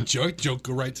for you. That joke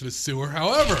go right to the sewer.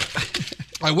 However,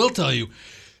 I will tell you,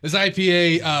 this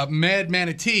IPA, Mad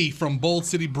Manatee from Bold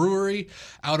City Brewery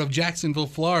out of Jacksonville,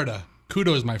 Florida.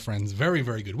 Kudos, my friends. Very,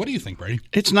 very good. What do you think, Brady?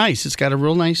 It's nice. It's got a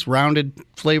real nice rounded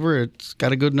flavor. It's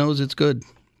got a good nose. It's good.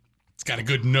 It's got a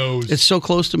good nose. It's so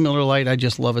close to Miller Lite, I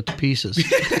just love it to pieces.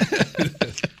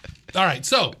 All right,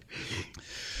 so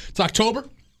it's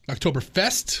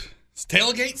Oktoberfest. It's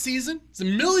tailgate season. It's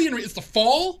it's the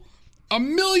fall. A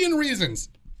million reasons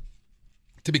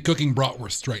to be cooking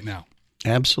bratwursts right now.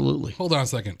 Absolutely. Hold on a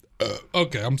second.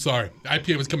 Okay, I'm sorry.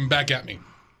 IPA was coming back at me.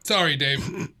 Sorry,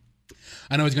 Dave.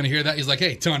 I know he's going to hear that. He's like,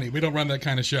 hey, Tony, we don't run that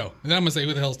kind of show. And I'm going to say,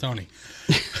 who the hell's Tony?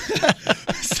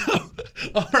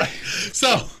 All right.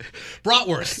 So,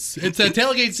 bratwursts. It's a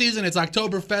tailgate season. It's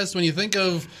Oktoberfest. When you think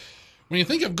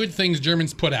of good things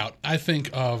Germans put out, I think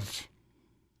of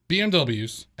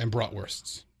BMWs and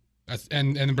bratwursts.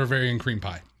 And the Bavarian cream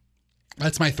pie.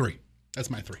 That's my three.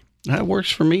 That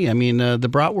works for me. I mean, the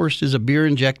bratwurst is a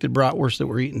beer-injected bratwurst that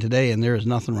we're eating today, and there is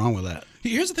nothing wrong with that.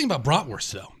 Here's the thing about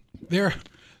bratwursts, though.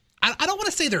 I don't want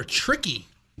to say they're tricky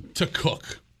to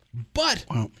cook, but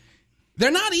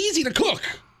they're not easy to cook.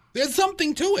 There's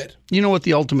something to it. You know what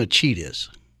the ultimate cheat is?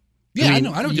 Yeah, I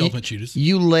know what the ultimate cheat is.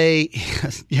 You lay,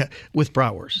 with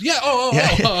bratwurst.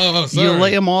 Yeah, sorry. You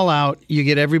lay them all out. You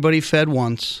get everybody fed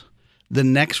once. The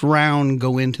next round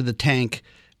go into the tank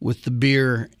with the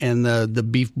beer and the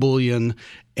beef bouillon,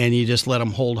 and you just let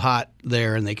them hold hot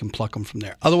there, and they can pluck them from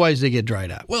there. Otherwise, they get dried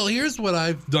out. Well, here's what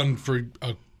I've done for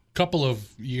a couple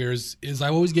of years is I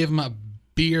always gave them a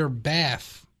beer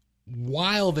bath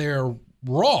while they're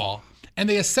raw, and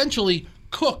they essentially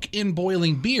cook in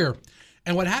boiling beer.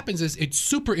 And what happens is it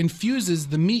super infuses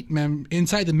the meat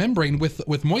inside the membrane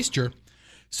with moisture.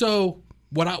 So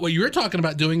what you're talking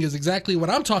about doing is exactly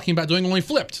what I'm talking about doing, only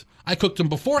flipped. I cooked them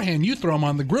beforehand. You throw them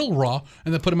on the grill raw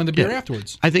and then put them in the beer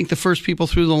afterwards. I think the first people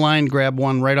through the line grab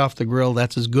one right off the grill.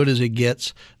 That's as good as it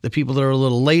gets. The people that are a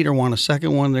little later want a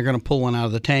second one. They're going to pull one out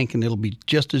of the tank, and it'll be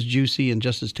just as juicy and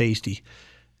just as tasty.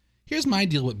 Here's my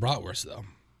deal with bratwurst, though.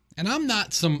 And I'm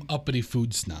not some uppity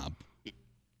food snob.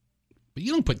 But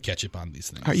you don't put ketchup on these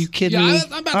things. Are you kidding me?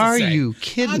 I'm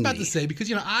about to say,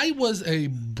 because, I was a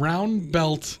brown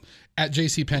belt at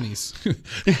JCPenney's.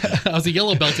 I was a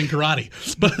yellow belt in karate.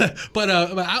 But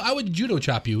I would judo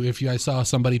chop you if I saw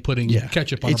somebody putting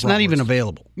ketchup on a bratwurst. It's not even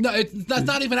available. No, it's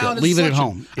not even out in the leave it section. at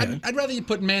home. Yeah. I'd rather you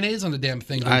put mayonnaise on the damn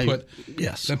thing than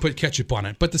put ketchup on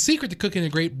it. But the secret to cooking a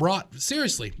great brat,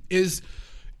 seriously, is,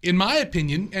 in my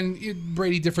opinion, and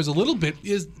Brady differs a little bit,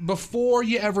 is before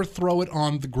you ever throw it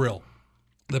on the grill.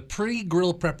 The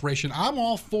pre-grill preparation, I'm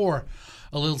all for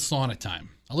a little sauna time,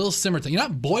 a little simmer time. You're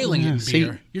not boiling it in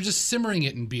beer. You're just simmering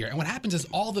it in beer. And what happens is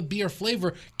all the beer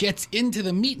flavor gets into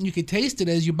the meat, and you can taste it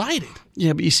as you bite it.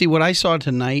 Yeah, but you see, what I saw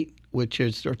tonight, which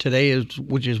is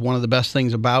one of the best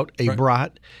things about a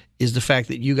brat, is the fact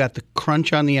that you got the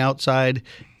crunch on the outside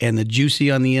and the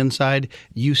juicy on the inside.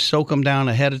 You soak them down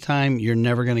ahead of time, you're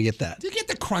never going to get that. You get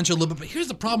the crunch a little bit, but here's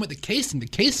the problem with the casing. The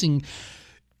casing,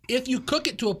 if you cook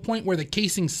it to a point where the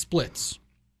casing splits,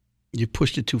 you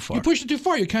pushed it too far.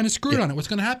 You're kind of screwed on it. What's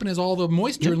going to happen is all the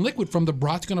moisture and liquid from the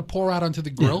brat's going to pour out onto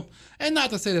the grill. Yeah. And not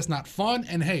to say that's not fun.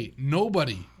 And hey,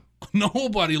 nobody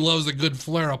loves a good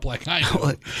flare-up like I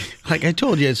do. Like I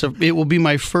told you, it will be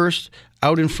my first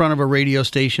out in front of a radio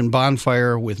station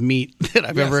bonfire with meat that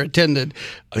I've ever attended.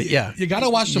 But you got to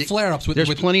watch the flare-ups.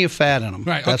 There's plenty of fat in them.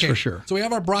 Right, that's for sure. So we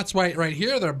have our brats right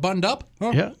here. They're bunned up.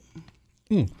 Huh?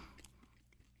 Yeah.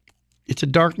 It's a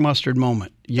dark mustard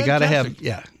moment. You got to have,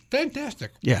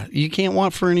 Fantastic. Yeah, you can't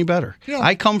want for any better. Yeah.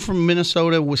 I come from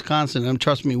Minnesota, Wisconsin, and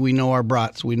trust me, we know our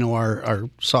brats. We know our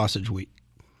sausage wheat.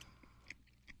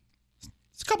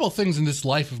 There's a couple of things in this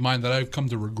life of mine that I've come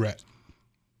to regret.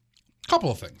 A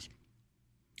couple of things.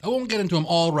 I won't get into them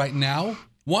all right now.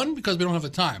 One, because we don't have the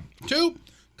time. Two,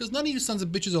 because none of you sons of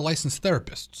bitches are licensed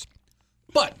therapists.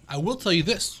 But I will tell you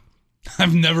this.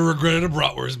 I've never regretted a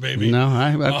bratwurst, baby. No,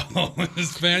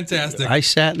 it's fantastic. I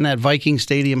sat in that Viking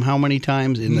Stadium how many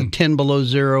times in the 10 below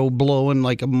zero, blowing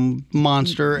like a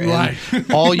monster, and Right.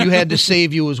 all you had to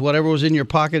save you was whatever was in your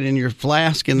pocket in your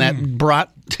flask and that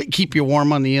brat to keep you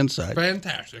warm on the inside.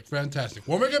 Fantastic.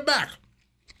 When we get back,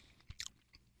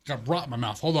 got brat in my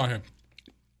mouth. Hold on here.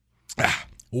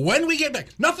 When we get back,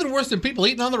 nothing worse than people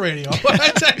eating on the radio.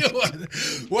 I tell you what,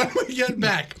 when we get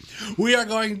back, we are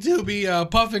going to be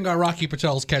puffing our Rocky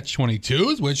Patel's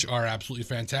Catch-22s, which are absolutely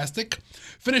fantastic.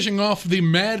 Finishing off the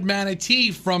Mad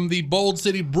Manatee from the Bold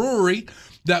City Brewery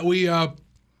that we are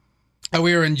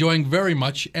enjoying very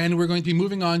much. And we're going to be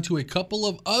moving on to a couple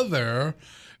of other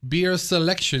beer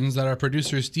selections that our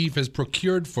producer Steve has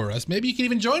procured for us. Maybe you can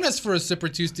even join us for a sip or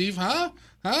two, Steve, huh?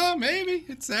 Maybe.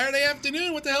 It's Saturday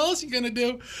afternoon. What the hell else are you going to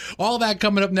do? All that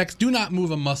coming up next. Do not move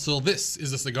a muscle. This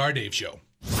is the Cigar Dave Show.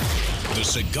 The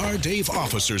Cigar Dave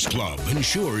Officers Club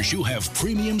ensures you have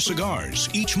premium cigars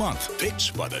each month,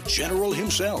 picked by the General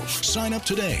himself. Sign up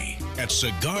today at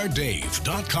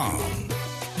CigarDave.com.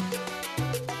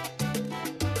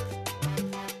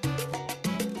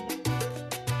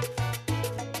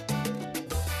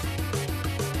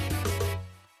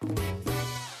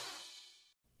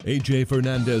 A.J.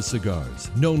 Fernandez Cigars,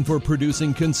 known for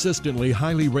producing consistently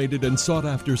highly rated and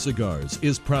sought-after cigars,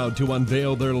 is proud to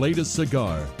unveil their latest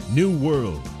cigar, New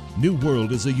World. New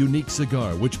World is a unique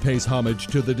cigar which pays homage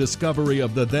to the discovery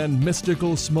of the then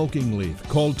mystical smoking leaf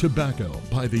called tobacco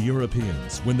by the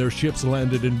Europeans when their ships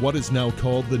landed in what is now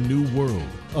called the New World.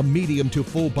 A medium to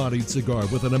full-bodied cigar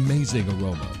with an amazing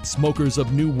aroma. Smokers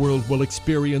of New World will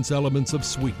experience elements of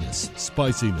sweetness,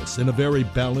 spiciness in a very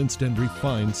balanced and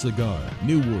refined cigar.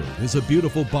 New World is a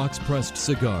beautiful box-pressed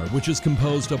cigar which is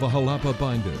composed of a jalapa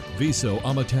binder, Viso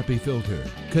Amatepe filter,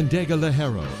 Condega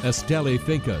Ligero, Esteli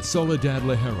Finca Soledad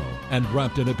Ligero, and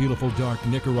wrapped in a beautiful dark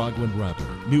Nicaraguan wrapper.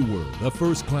 New World, a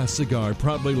first-class cigar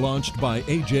proudly launched by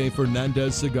A.J.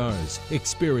 Fernandez Cigars.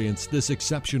 Experience this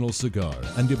exceptional cigar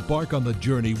and embark on the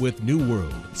journey with New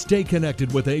World. Stay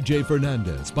connected with A.J.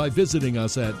 Fernandez by visiting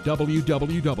us at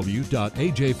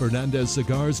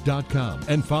www.ajfernandezcigars.com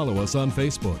and follow us on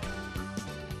Facebook.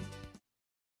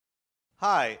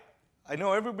 Hi, I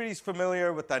know everybody's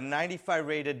familiar with the 95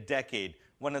 rated Decade,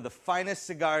 one of the finest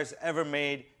cigars ever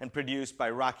made and produced by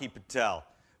Rocky Patel.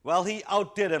 Well, he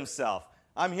outdid himself.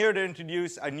 I'm here to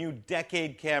introduce our new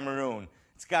Decade Cameroon.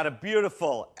 It's got a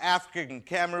beautiful African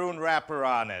Cameroon wrapper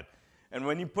on it. And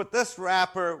when you put this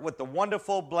wrapper with the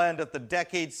wonderful blend of the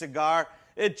Decade cigar,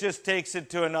 it just takes it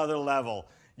to another level.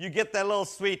 You get that little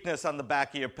sweetness on the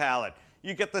back of your palate.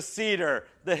 You get the cedar,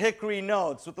 the hickory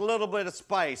notes with a little bit of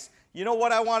spice. You know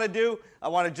what I want to do? I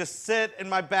want to just sit in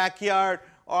my backyard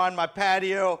or on my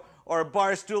patio or a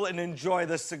bar stool and enjoy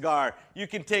this cigar. You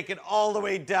can take it all the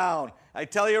way down. I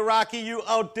tell you, Rocky, you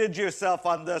outdid yourself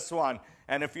on this one.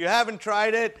 And if you haven't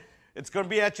tried it, it's going to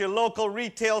be at your local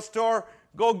retail store.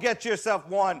 Go get yourself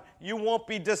one. You won't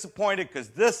be disappointed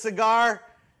because this cigar,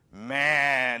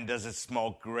 man, does it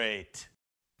smoke great.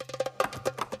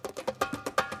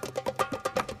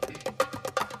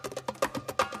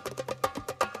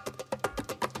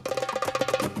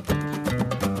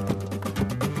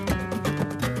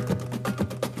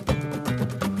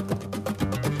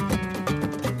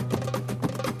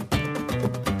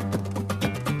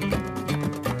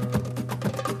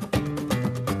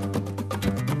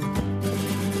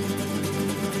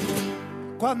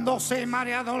 Cuando se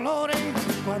marea dolores,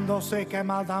 cuando se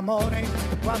quema de amores,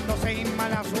 cuando se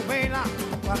inmala su vela,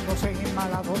 cuando se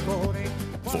inmala dolores.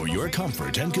 For your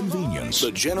comfort and convenience,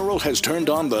 the General has turned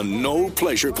on the No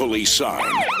Pleasure Police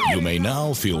sign. You may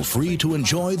now feel free to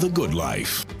enjoy the good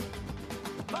life.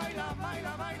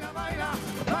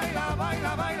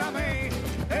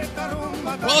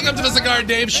 Welcome to the Cigar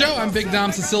Dave Show. I'm Big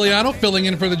Dom Siciliano, filling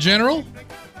in for the General.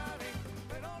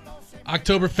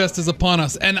 Oktoberfest is upon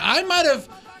us, and I might have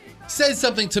said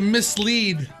something to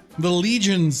mislead the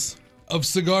legions of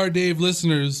Cigar Dave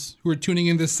listeners who are tuning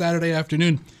in this Saturday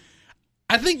afternoon.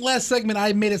 I think last segment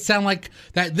I made it sound like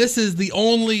that this is the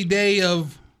only day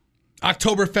of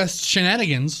Oktoberfest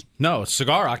shenanigans. No, it's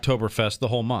Cigar Oktoberfest the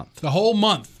whole month. The whole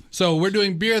month. So we're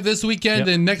doing beer this weekend,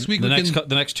 and next week the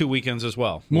next 2 weekends as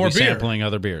well. More we'll be beer. sampling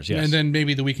other beers, yes. And then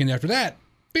maybe the weekend after that,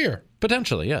 beer.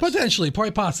 Potentially, yes. Potentially, probably,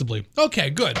 possibly.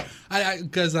 Okay, good.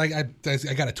 Because I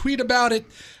got a tweet about it.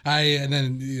 And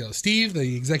then Steve,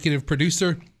 the executive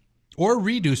producer or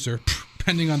reducer,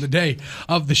 depending on the day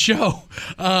of the show,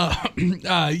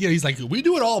 he's like, we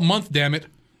do it all month, damn it.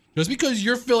 Just because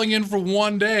you're filling in for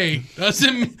one day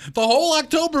doesn't the whole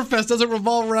Oktoberfest doesn't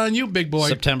revolve around you, big boy.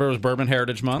 September is Bourbon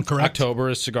Heritage Month. Correct. October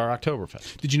is Cigar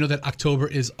Oktoberfest. Did you know that October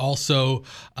is also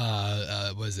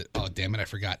what is it? Oh, damn it, I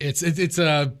forgot. It's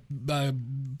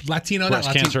Latino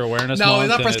Breast Cancer Awareness No, Month. it's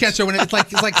not breast cancer awareness.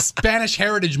 It's like Spanish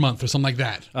Heritage Month or something like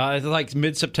that. It's like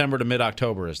mid-September to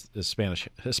mid-October is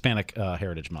Hispanic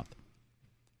Heritage Month.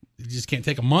 You just can't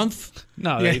take a month?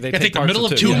 No, they take the middle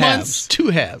of 2 months? Two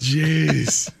halves.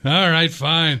 Jeez. All right,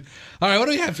 fine. All right, what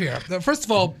do we have here? First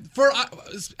of all, for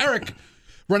Eric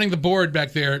running the board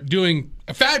back there, doing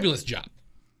a fabulous job.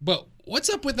 But what's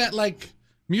up with that, like,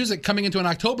 music coming into an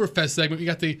Oktoberfest segment? You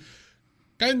got the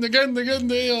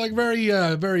like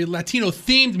very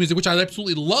Latino-themed music, which I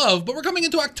absolutely love, but we're coming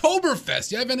into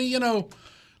Oktoberfest. You have any,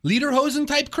 Lederhosen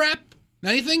type crap?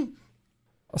 Anything?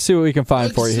 I'll see what we can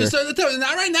find for you here.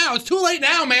 Not right now. It's too late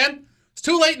now, man. It's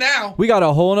too late now. We got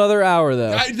a whole nother hour,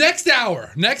 though. Next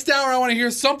hour, I want to hear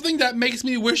something that makes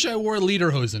me wish I wore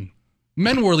Lederhosen.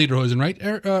 Men wore Lederhosen, right?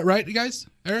 Right, you guys?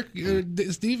 Eric,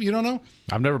 Steve, you don't know?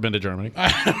 I've never been to Germany.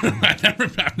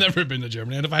 I've never been to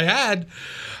Germany. And if I had,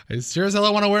 I sure as hell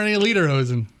I want to wear any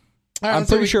Lederhosen. Right, I'm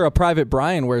pretty sure a Private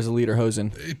Brian wears a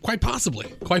Lederhosen. Quite possibly.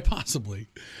 All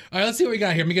right, let's see what we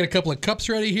got here. Let me get a couple of cups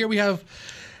ready here. We have...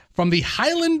 From the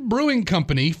Highland Brewing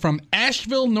Company from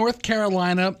Asheville, North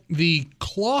Carolina, the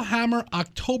Clawhammer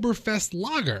Oktoberfest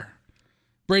Lager.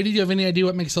 Brady, do you have any idea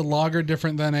what makes a lager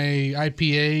different than a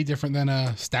IPA, different than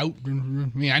a stout? I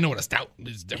mean, I know what a stout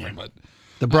is different, but...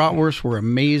 The bratwursts were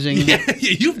amazing. Yeah,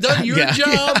 you've done your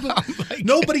job.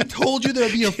 Nobody told you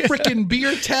there'd be a frickin'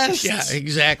 beer test. Yeah,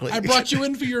 exactly. I brought you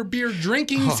in for your beer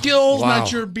drinking skills,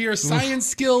 not your beer science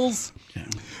skills.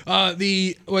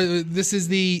 This is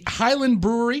the Highland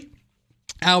Brewery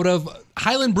out of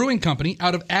Highland Brewing Company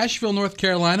out of Asheville, North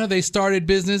Carolina. They started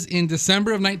business in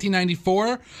December of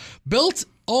 1994, built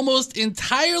almost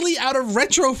entirely out of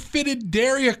retrofitted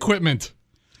dairy equipment.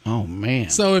 Oh,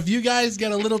 man. So if you guys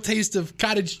get a little taste of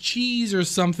cottage cheese or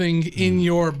something in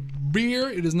your beer,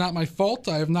 it is not my fault.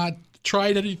 I have not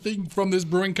tried anything from this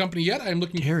brewing company yet. I am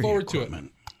looking forward to it.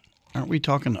 Aren't we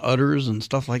talking udders and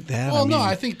stuff like that? Well,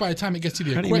 I think by the time it gets to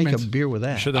the how equipment... How do you make a beer with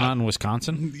that? Sure they're not in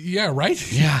Wisconsin? Yeah,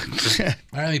 right? Yeah. All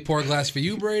right, let me pour a glass for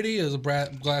you, Brady. There's a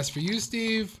glass for you,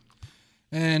 Steve.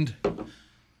 And...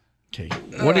 Okay.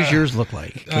 What does yours look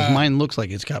like? Because mine looks like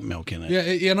it's got milk in it. Yeah,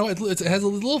 it has a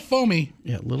little foamy.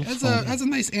 Yeah, a little foamy. Has a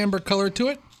nice amber color to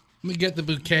it. Let me get the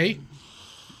bouquet.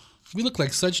 We look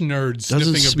like such nerds.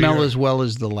 Doesn't smell beer. as well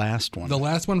as the last one. The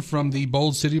last one from the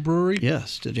Bold City Brewery?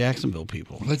 Yes, the Jacksonville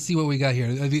people. Let's see what we got here.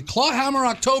 The Clawhammer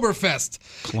Oktoberfest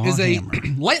is a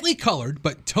lightly colored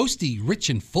but toasty, rich,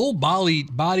 and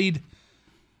full-bodied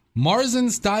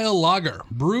Marzen-style lager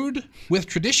brewed with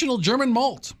traditional German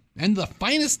malt and the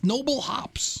finest noble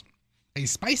hops. A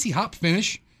spicy hop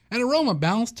finish and aroma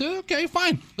balanced to, okay,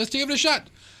 fine. Let's give it a shot.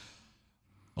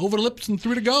 Over the lips and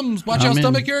through the gums. Watch out,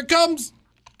 stomach, here it comes.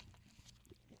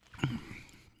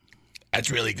 That's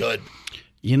really good.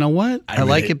 You know what? I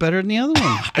like it better than the other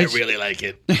one. I really like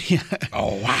it. Yeah.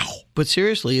 Oh, wow. But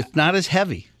seriously, it's not as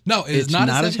heavy. No, it's not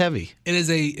as heavy. It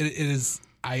is.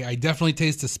 I definitely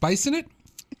taste the spice in it.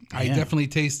 I definitely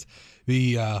taste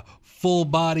the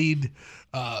full-bodied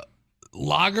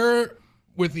lager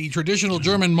with the traditional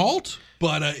German malt.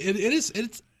 But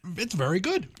it's very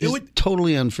good. It's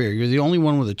totally unfair. You're the only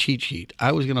one with a cheat sheet.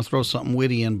 I was going to throw something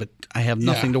witty in, but I have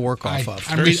nothing to work off of.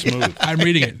 Very smooth. I'm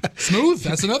reading it. Smooth?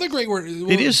 That's another great word.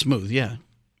 It is smooth, yeah.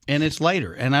 And it's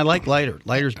lighter. And I like lighter.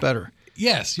 Lighter's better.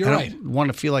 Yes, you're right. I don't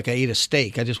want to feel like I ate a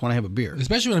steak. I just want to have a beer.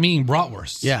 Especially when I'm eating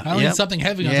bratwurst. Yeah. I don't need something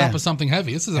heavy on top of something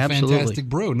heavy. This is a fantastic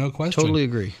brew, no question. Totally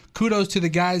agree. Kudos to the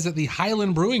guys at the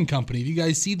Highland Brewing Company. If you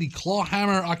guys see the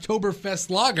Clawhammer Oktoberfest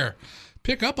Lager,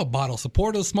 pick up a bottle,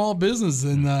 support a small business,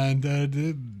 and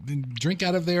drink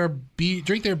out of their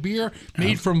beer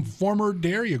made from former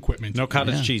dairy equipment. No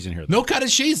cottage cheese in here, though. No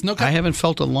cottage cheese. I haven't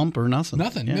felt a lump or nothing.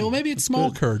 Nothing. Yeah. Well, maybe it's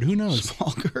small curd. Who knows?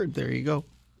 Small curd. There you go.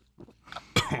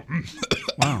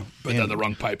 Wow. Put down the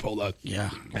wrong pipe. Hold on. Yeah.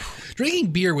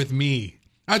 Drinking beer with me,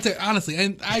 I'd say honestly,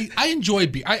 and I enjoy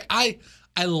beer. I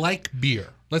like beer.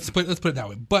 Let's put it that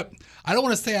way. But I don't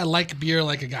want to say I like beer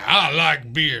like a guy. I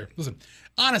like beer. Listen,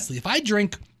 honestly, if I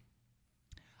drink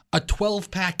a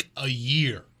 12-pack a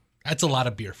year, that's a lot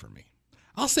of beer for me.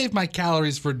 I'll save my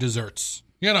calories for desserts.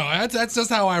 You know, that's just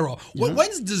how I roll. Yeah.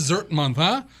 When's dessert month,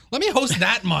 huh? Let me host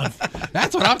that month.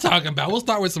 That's what I'm talking about. We'll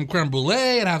start with some creme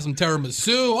brulee and have some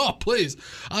tiramisu. Oh, please.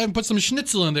 I'll even put some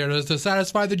schnitzel in there to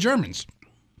satisfy the Germans.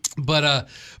 But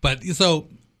so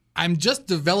I'm just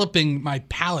developing my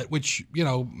palate, which, you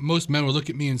know, most men will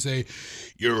look at me and say,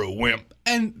 you're a wimp.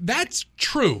 And that's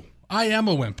true. I am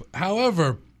a wimp.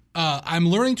 However, I'm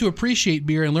learning to appreciate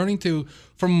beer and learning to,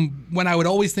 from when I would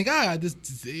always think, I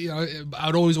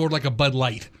would always order like a Bud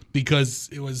Light because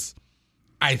it was,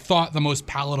 I thought, the most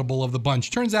palatable of the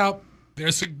bunch. Turns out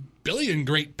there's a billion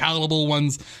great palatable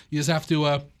ones. You just have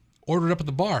to order it up at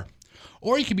the bar.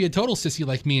 Or you could be a total sissy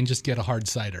like me and just get a hard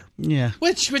cider. Yeah.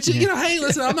 Which hey,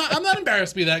 listen, I'm not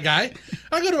embarrassed to be that guy.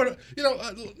 I go to,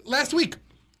 last week,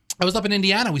 I was up in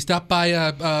Indiana. We stopped by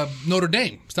Notre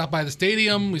Dame. Stopped by the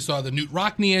stadium. We saw the Newt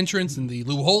Rockne entrance and the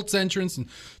Lou Holtz entrance and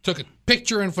took a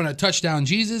picture in front of Touchdown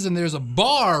Jesus. And there's a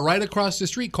bar right across the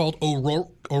street called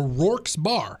O'Rourke's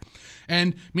Bar.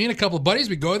 And me and a couple of buddies,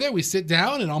 we go there, we sit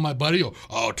down, and all my buddies go,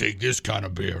 I'll take this kind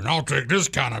of beer, and I'll take this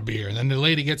kind of beer. And then the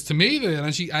lady gets to me, and I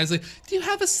was like, do you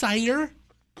have a cider?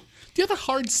 Do you have a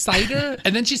hard cider?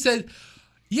 And then she said,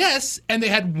 yes, and they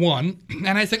had one.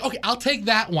 And I said, okay, I'll take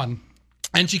that one.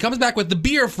 And she comes back with the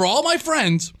beer for all my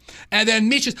friends. And then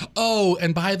me, she's, oh,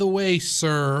 and by the way,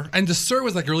 sir. And the sir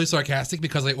was like really sarcastic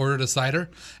because I ordered a cider.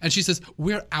 And she says,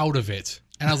 we're out of it.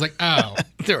 And I was like, ow.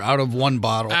 They're out of one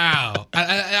bottle. Ow.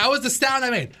 I was the sound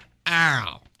I made.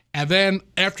 Ow. And then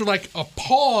after like a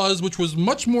pause, which was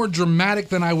much more dramatic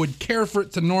than I would care for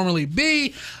it to normally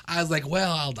be, I was like,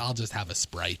 well, I'll just have a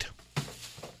Sprite.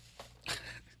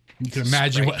 You can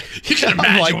imagine what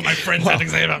my friends had to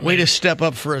say about me. Way to step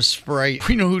up for a Sprite.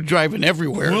 We know who's driving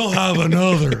everywhere. We'll have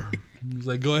another. He's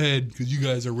like, go ahead, because you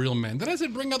guys are real men. Then I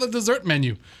said, bring out the dessert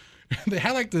menu. They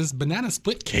had like this banana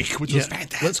split cake, which was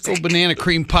fantastic. Let's go banana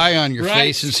cream pie on your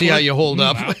face and see how you hold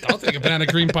up. I'll take a banana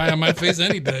cream pie on my face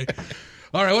any day.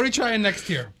 All right, what are we trying next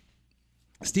here?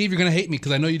 Steve, you're going to hate me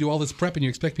because I know you do all this prep and you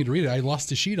expect me to read it. I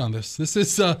lost a sheet on this. This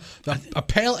is a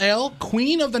Pale Ale,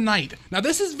 Queen of the Night. Now,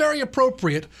 this is very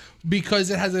appropriate because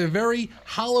it has a very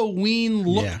Halloween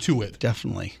look to it.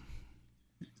 Definitely.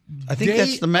 I think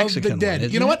that's the Mexican of the Dead.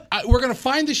 one, You know what? We're going to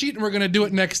find the sheet and we're going to do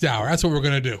it next hour. That's what we're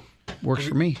going to do. Works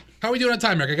for me. How are we doing on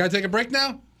time, Eric? I got to take a break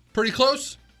now? Pretty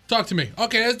close? Talk to me.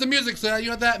 Okay, there's the music. So you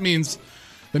know what that means.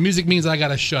 The music means I got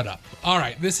to shut up. All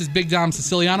right, this is Big Dom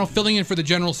Siciliano filling in for the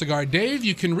General Cigar Dave.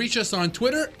 You can reach us on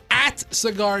Twitter at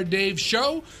Cigar Dave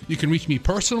Show. You can reach me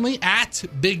personally at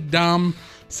Big Dom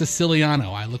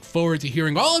Siciliano. I look forward to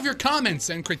hearing all of your comments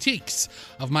and critiques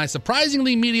of my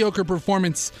surprisingly mediocre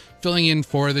performance filling in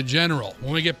for the General.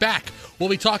 When we get back, we'll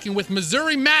be talking with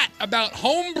Missouri Matt about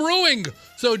home brewing,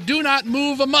 so do not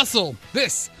move a muscle.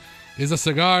 This is a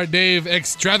Cigar Dave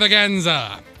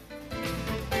extravaganza.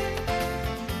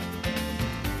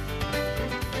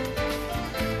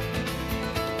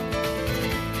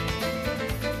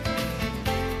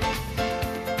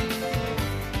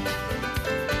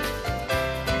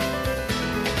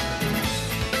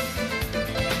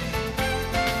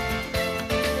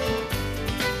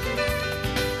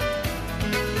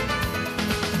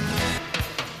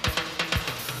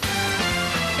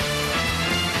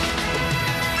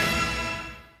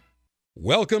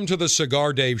 Welcome to the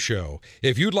Cigar Dave Show.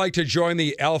 If you'd like to join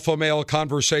the Alpha Male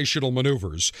Conversational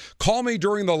Maneuvers, call me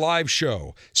during the live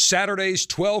show, Saturdays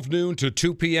 12 noon to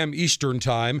 2 p.m. Eastern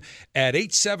Time at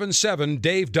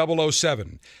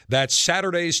 877-DAVE-007. That's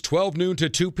Saturdays 12 noon to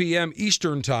 2 p.m.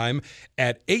 Eastern Time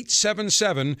at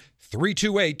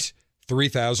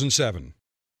 877-328-3007.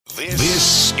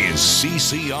 This is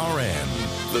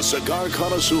CCRN, the Cigar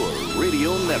Connoisseur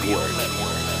Radio Network.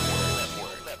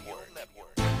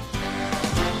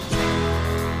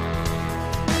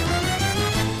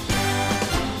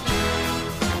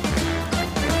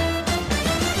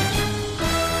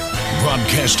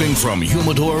 Broadcasting from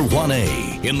Humidor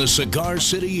 1A in the cigar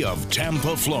city of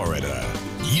Tampa, Florida,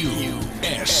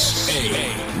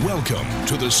 USA. Welcome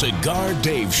to the Cigar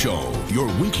Dave Show, your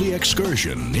weekly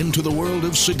excursion into the world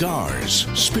of cigars,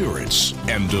 spirits,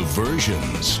 and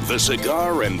diversions. The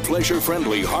cigar and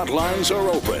pleasure-friendly hotlines are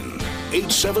open.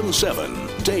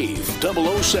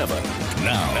 877-DAVE-007.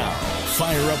 Now,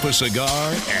 fire up a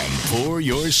cigar and pour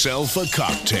yourself a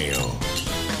cocktail.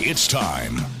 It's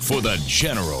time for the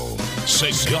General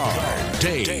Cigar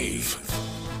Dave.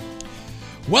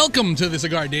 Welcome to the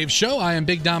Cigar Dave Show. I am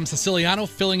Big Dom Siciliano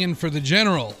filling in for the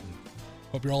General.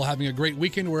 Hope you're all having a great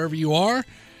weekend wherever you are.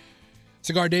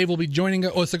 Cigar Dave will be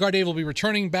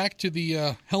returning back to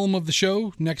the helm of the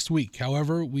show next week.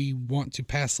 However, we want to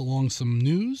pass along some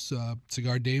news.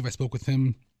 Cigar Dave, I spoke with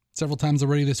him several times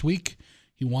already this week.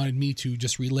 He wanted me to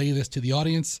just relay this to the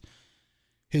audience.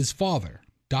 His father,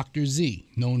 Dr. Z,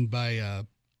 known by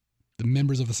the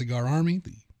members of the Cigar Army,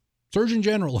 the Surgeon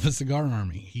General of the Cigar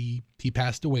Army, he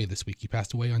passed away this week. He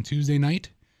passed away on Tuesday night.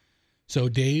 So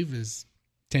Dave is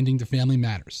tending to family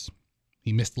matters.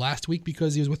 He missed last week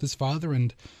because he was with his father,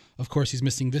 and of course he's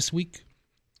missing this week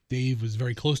Dave was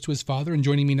very close to his father. And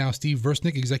joining me now, Steve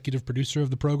Versnick, executive producer of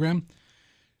the program.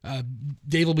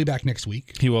 Dave will be back next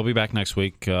week. He will be back next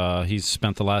week. He's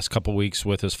spent the last couple weeks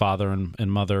with his father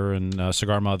and mother and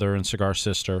cigar mother and cigar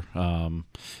sister.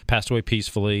 Passed away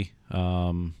peacefully.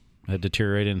 Had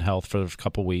deteriorated in health for a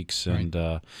couple weeks, and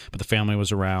but the family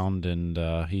was around,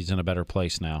 and he's in a better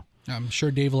place now. I'm sure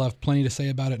Dave will have plenty to say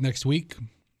about it next week.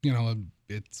 You know,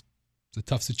 it's a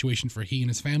tough situation for he and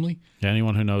his family. Yeah,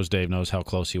 anyone who knows Dave knows how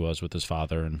close he was with his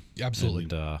father, and absolutely,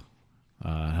 and,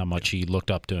 how much he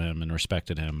looked up to him and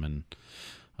respected him and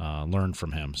learned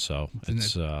from him. So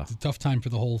it's a tough time for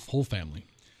the whole family.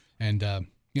 And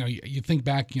you know, you think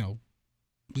back, you know,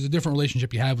 there's a different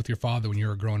relationship you have with your father when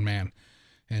you're a grown man.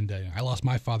 And I lost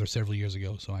my father several years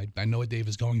ago, so I know what Dave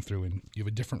is going through, and you have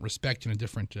a different respect and a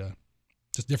different,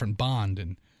 just different bond.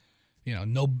 And you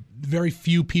know, very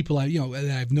few people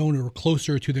that I've known are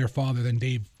closer to their father than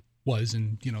Dave was,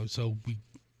 and you know, so we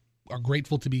are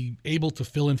grateful to be able to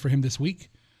fill in for him this week,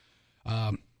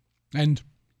 and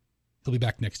he'll be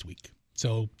back next week.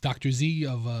 So Dr. Z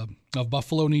of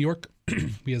Buffalo, New York,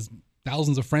 he has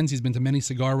thousands of friends. He's been to many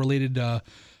cigar-related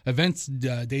events.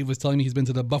 Dave was telling me he's been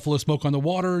to the Buffalo Smoke on the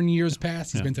Water in years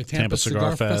past. He's been to Tampa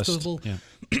Cigar Festival. Yeah.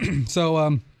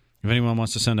 So if anyone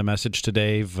wants to send a message to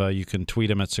Dave, you can tweet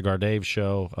him at Cigar Dave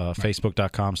Show,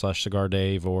 Facebook.com/Cigar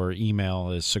Dave, or email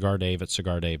is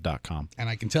cigardave@cigardave.com. And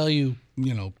I can tell you,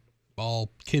 you know,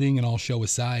 all kidding and all show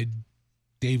aside,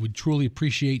 Dave would truly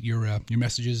appreciate your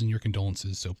messages and your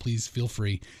condolences. So please feel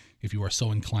free if you are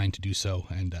so inclined to do so.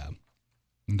 And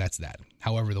that's that.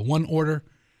 However, the one order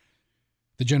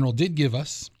the general did give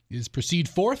us is proceed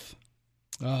forth.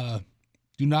 Do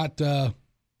not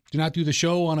do the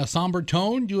show on a somber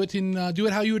tone. Do it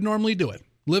how you would normally do it.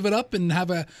 Live it up and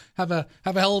have a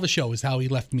hell of a show is how he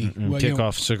left me. Kick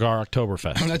off Cigar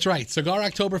Oktoberfest. That's right. Cigar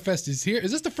Oktoberfest is here.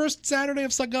 Is this the first Saturday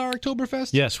of Cigar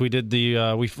Oktoberfest? Yes, we did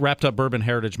we wrapped up Bourbon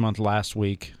Heritage Month last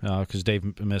week because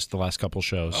Dave missed the last couple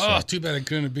shows. Oh, too bad I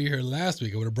couldn't be here last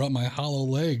week. I would have brought my hollow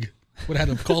leg. Would have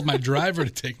had to have called my driver to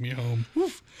take me home.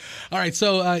 Oof. All right,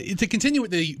 so to continue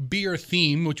with the beer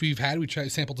theme, which we've had, we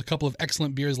sampled a couple of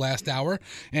excellent beers last hour,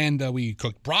 and we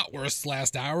cooked bratwursts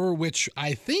last hour, which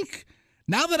I think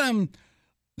now that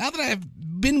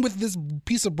I've been with this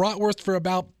piece of bratwurst for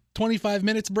about 25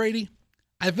 minutes, Brady,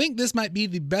 I think this might be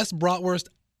the best bratwurst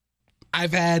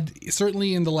I've had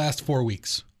certainly in the last 4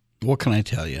 weeks. What can I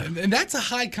tell you? And that's a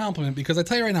high compliment because I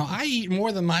tell you right now, I eat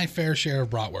more than my fair share of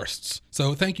bratwursts.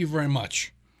 So thank you very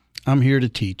much. I'm here to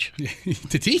teach.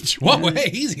 To teach? Whoa,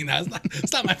 hey, easy now.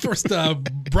 It's not my first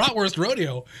bratwurst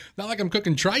rodeo. Not like I'm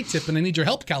cooking tri-tip and I need your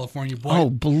help, California boy.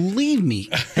 Oh, believe me.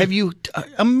 Have you?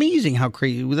 Amazing how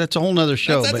crazy. That's a whole nother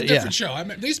show. That's a different show.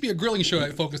 There used to be a grilling show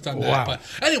that focused on that. Wow. But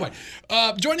anyway,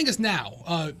 joining us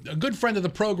now, a good friend of the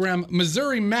program,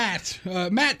 Missouri Matt.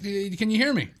 Matt, can you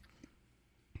hear me?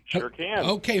 Sure can.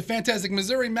 Okay, fantastic.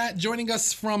 Missouri Matt joining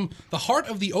us from the heart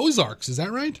of the Ozarks. Is that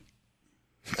right?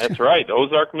 That's right.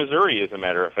 Ozark, Missouri, as a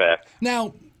matter of fact.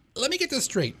 Now, let me get this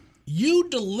straight. You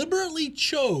deliberately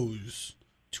chose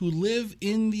to live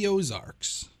in the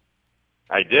Ozarks.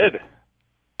 I did.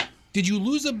 Did you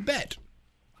lose a bet?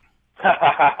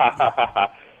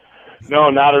 No,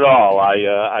 not at all.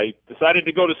 I decided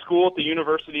to go to school at the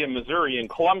University of Missouri in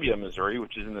Columbia, Missouri,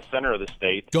 which is in the center of the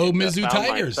state. Go Mizzou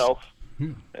Tigers.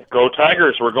 Go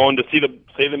Tigers. We're going to see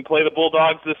them play the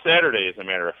Bulldogs this Saturday, as a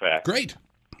matter of fact. Great.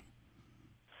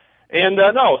 And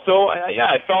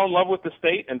I fell in love with the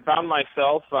state and found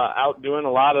myself out doing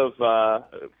a lot of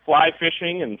fly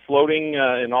fishing and floating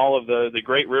in all of the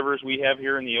great rivers we have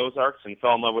here in the Ozarks, and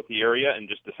fell in love with the area and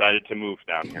just decided to move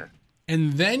down here.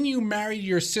 And then you married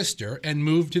your sister and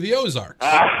moved to the Ozarks.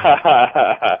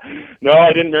 No,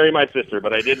 I didn't marry my sister,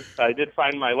 but I did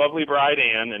find my lovely bride,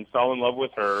 Ann, and fell in love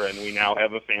with her, and we now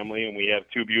have a family, and we have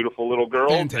two beautiful little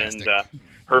girls. Fantastic. And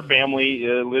her family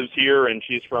lives here, and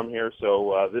she's from here,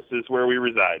 so this is where we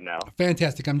reside now.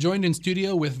 Fantastic. I'm joined in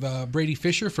studio with Brady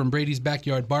Fisher from Brady's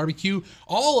Backyard Barbecue,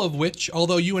 all of which,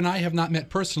 although you and I have not met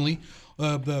personally,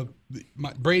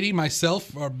 Brady,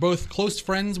 myself, are both close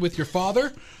friends with your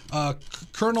father,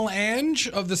 Colonel Ange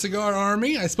of the Cigar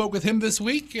Army. I spoke with him this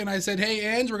week, and I said, hey,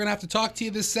 Ange, we're going to have to talk to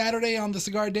you this Saturday on the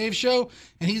Cigar Dave Show.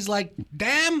 And he's like,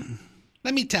 damn,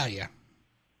 let me tell you.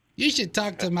 You should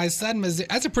talk to my son.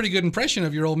 That's a pretty good impression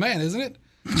of your old man, isn't it?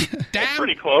 Damn.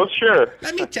 Pretty close, sure.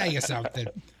 Let me tell you something.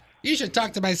 You should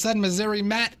talk to my son, Missouri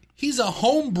Matt. He's a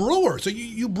home brewer, so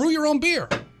you brew your own beer.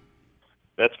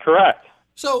 That's correct.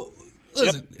 So,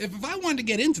 listen, if I wanted to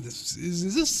get into this,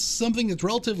 is this something that's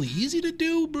relatively easy to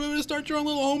do? To start your own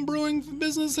little home brewing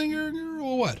business here,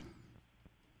 or what?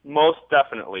 Most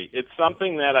definitely. It's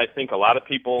something that I think a lot of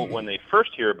people, when they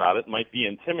first hear about it, might be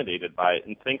intimidated by it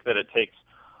and think that it takes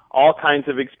all kinds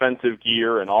of expensive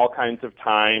gear and all kinds of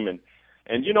time. And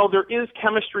there is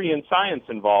chemistry and science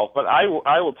involved, but I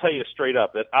will tell you straight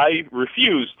up that I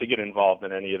refuse to get involved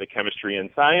in any of the chemistry and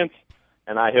science,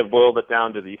 and I have boiled it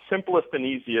down to the simplest and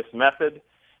easiest method,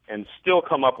 and still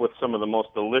come up with some of the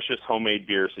most delicious homemade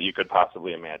beers that you could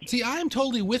possibly imagine. See, I'm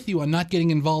totally with you on not getting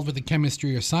involved with the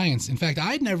chemistry or science. In fact,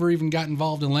 I'd never even got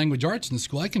involved in language arts in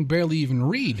school. I can barely even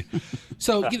read.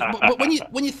 So, but when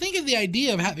you think of the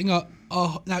idea of having now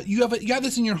you have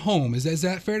this in your home, is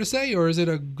that fair to say, or is it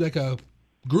like a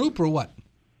group or what?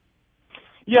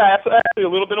 Yeah, it's actually a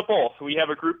little bit of both. We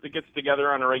have a group that gets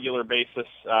together on a regular basis,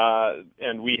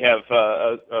 and we have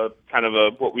a kind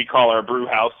of what we call our brew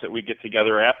house that we get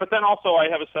together at. But then also I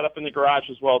have a setup in the garage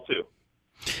as well, too.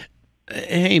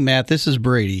 Hey, Matt, this is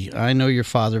Brady. I know your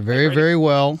father very, very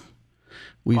well.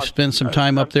 We've spent some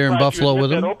time up there in Buffalo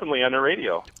with him. That openly on the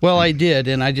radio. Well, I did,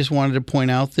 and I just wanted to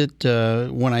point out that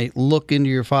when I look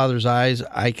into your father's eyes,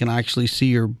 I can actually see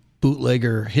your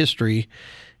bootlegger history.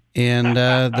 And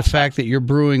the fact that you're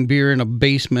brewing beer in a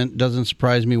basement doesn't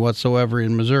surprise me whatsoever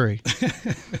in Missouri.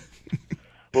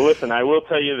 Well, listen, I will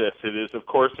tell you this. It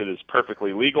is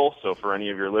perfectly legal. So for any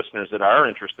of your listeners that are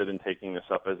interested in taking this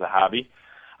up as a hobby,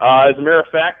 as a matter of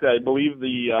fact, I believe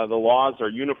the laws are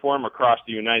uniform across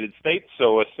the United States.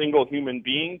 So a single human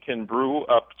being can brew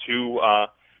up to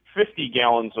 50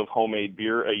 gallons of homemade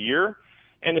beer a year.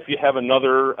 And if you have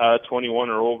another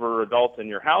 21 or over adult in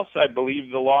your house, I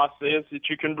believe the law says that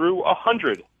you can brew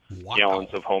 100 gallons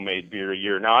of homemade beer a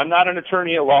year. Now, I'm not an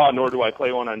attorney at law, nor do I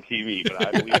play one on TV, but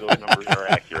I believe those numbers are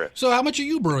accurate. So how much are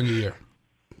you brewing a year?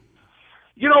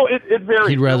 It varies.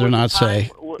 He'd rather not say.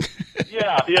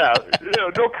 Yeah,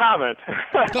 no comment.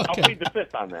 I'll plead the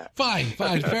fifth on that. Fine,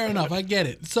 fair enough. I get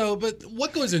it. So, but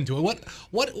what goes into it?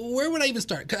 Where would I even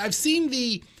start? 'Cause I've seen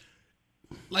the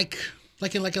like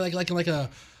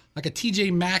a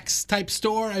TJ Maxx type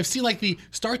store. I've seen like the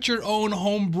start your own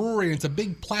home brewery. And it's a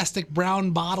big plastic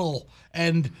brown bottle,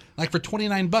 and like for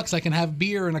 $29 I can have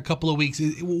beer in a couple of weeks.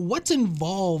 What's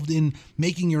involved in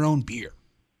making your own beer?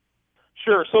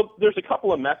 Sure. So there's a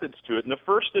couple of methods to it. And the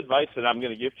first advice that I'm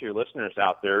going to give to your listeners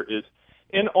out there is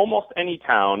in almost any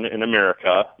town in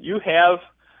America, you have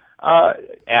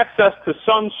access to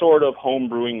some sort of home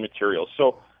brewing materials.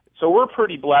 So we're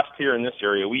pretty blessed here in this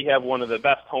area. We have one of the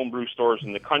best homebrew stores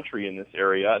in the country in this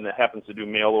area, and that happens to do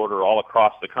mail order all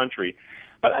across the country.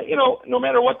 But, no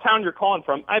matter what town you're calling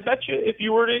from, I bet you if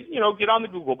you were to, get on the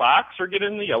Google box or get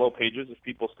in the Yellow Pages, if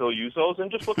people still use those,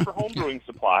 and just look for home brewing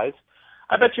supplies,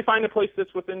 I bet you find a place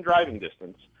that's within driving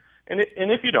distance. And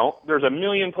if you don't, there's a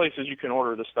million places you can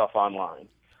order the stuff online.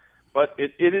 But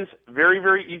it is very,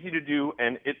 very easy to do,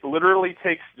 and it literally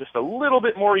takes just a little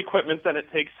bit more equipment than it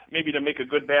takes maybe to make a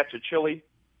good batch of chili,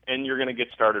 and you're going to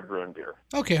get started brewing beer.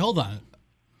 Okay, hold on.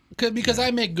 Because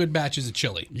I make good batches of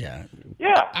chili. Yeah.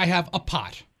 I have a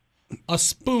pot, a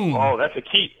spoon. Oh, that's a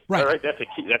key. Right. All right, that's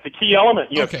a key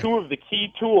element. You have two of the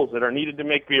key tools that are needed to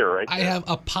make beer, right? I have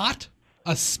a pot,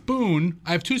 a spoon.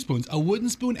 I have two spoons, a wooden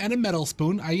spoon and a metal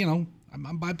spoon. I'm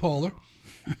bipolar.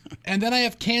 And then I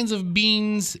have cans of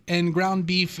beans and ground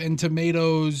beef and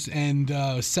tomatoes and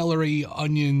celery,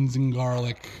 onions, and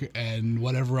garlic and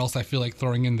whatever else I feel like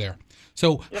throwing in there.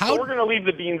 So so we're going to leave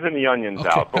the beans and the onions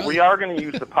out, but we are going to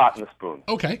use the pot and the spoon.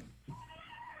 Okay.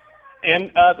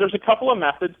 And there's a couple of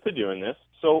methods to doing this.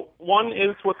 So one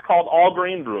is what's called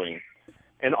all-grain brewing.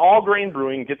 And all-grain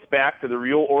brewing gets back to the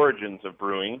real origins of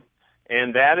brewing,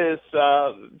 and that is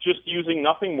just using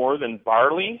nothing more than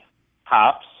barley,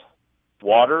 hops,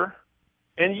 water,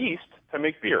 and yeast to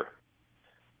make beer.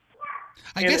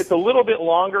 It's a little bit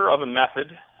longer of a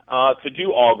method to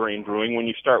do all-grain brewing when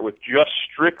you start with just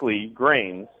strictly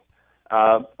grains.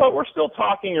 But we're still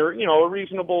talking, a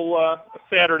reasonable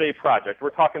Saturday project.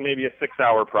 We're talking maybe a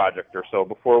 6-hour project or so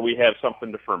before we have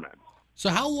something to ferment. So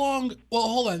how long? Well,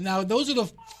 hold on. Now, those are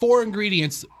the 4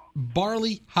 ingredients: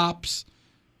 barley, hops,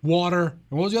 water,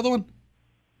 and what was the other one?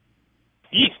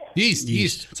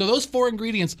 Yeast. So those 4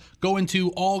 ingredients go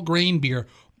into all grain beer.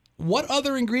 What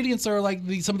other ingredients are like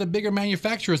some of the bigger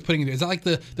manufacturers putting in there? Is that like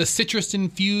the citrus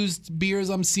infused beers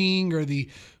I'm seeing, or the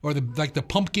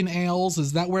pumpkin ales?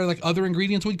 Is that where like other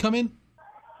ingredients would come in?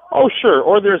 Oh, sure.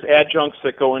 Or there's adjuncts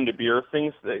that go into beer,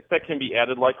 things that can be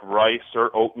added like rice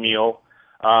or oatmeal,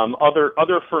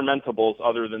 other fermentables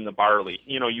other than the barley.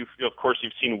 You've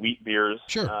seen wheat beers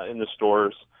in the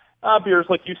stores. Beers,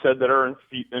 like you said, that are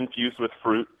infused with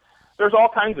fruit. There's all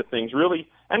kinds of things. Really,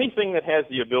 anything that has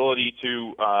the ability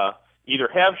to either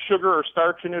have sugar or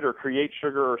starch in it or create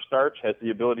sugar or starch has the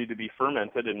ability to be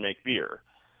fermented and make beer.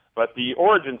 But the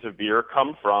origins of beer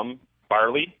come from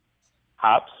barley,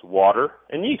 hops, water,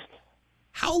 and yeast.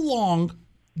 How long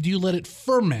do you let it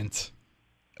ferment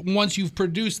once you've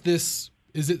produced this?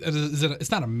 Is it?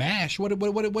 It's not a mash. What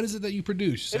is it that you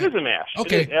produce? It is a mash.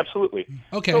 Okay. It is, absolutely.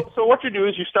 Okay. So what you do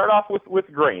is you start off with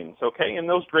grains, okay? And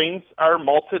those grains are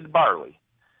malted barley.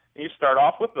 You start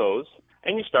off with those,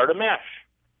 and you start a mash.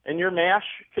 And your mash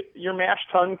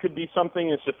tun could be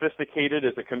something as sophisticated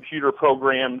as a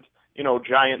computer-programmed,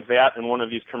 giant vat in one of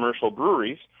these commercial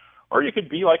breweries, or you could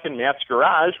be like in Matt's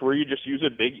garage where you just use a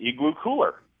big igloo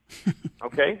cooler.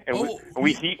 Okay, and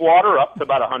we heat water up to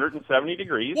about 170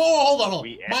 degrees. Whoa, hold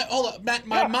on. Matt,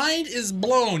 my mind is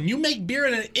blown. You make beer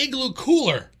in an igloo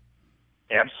cooler.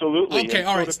 Absolutely. Okay, and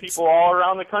all so right. do people all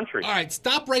around the country. All right,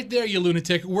 stop right there, you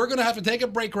lunatic. We're going to have to take a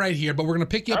break right here, but we're going to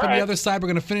pick you up on the other side. We're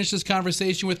going to finish this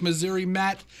conversation with Missouri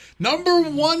Matt. Number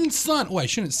one son. Oh, I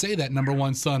shouldn't say that, number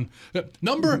one son.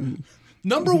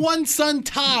 Number one son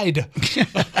tied with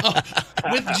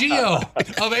Gio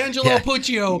of Angelo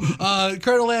Puccio,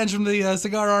 Colonel Lange from the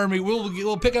Cigar Army.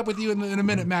 We'll pick up with you in a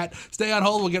minute, Matt. Stay on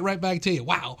hold. We'll get right back to you.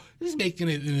 Wow, he's making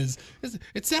it in his.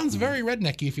 It sounds very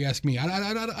rednecky, if you ask me.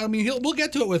 I mean, we'll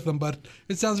get to it with him, but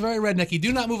it sounds very rednecky.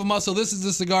 Do not move a muscle. This is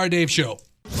the Cigar Dave Show.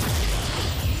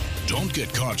 Don't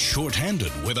get caught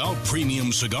short-handed without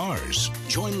premium cigars.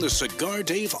 Join the Cigar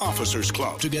Dave Officers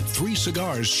Club to get 3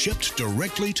 cigars shipped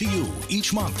directly to you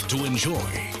each month to enjoy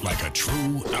like a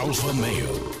true alpha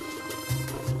male.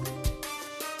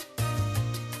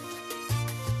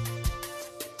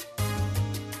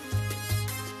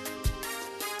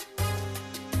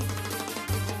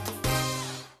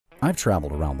 I've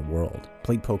traveled around the world,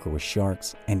 played poker with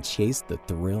sharks, and chased the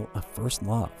thrill of first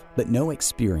love. But no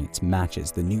experience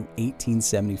matches the new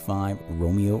 1875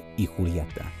 Romeo y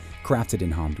Julieta, crafted in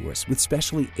Honduras with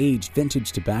specially aged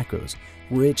vintage tobaccos,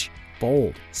 rich,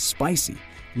 bold, spicy,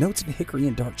 notes of hickory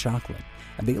and dark chocolate.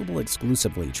 Available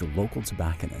exclusively at your local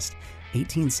tobacconist.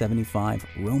 1875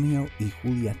 Romeo y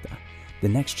Julieta, the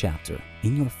next chapter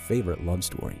in your favorite love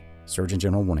story. Surgeon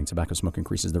General warning: tobacco smoke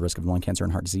increases the risk of lung cancer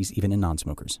and heart disease, even in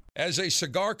non-smokers. As a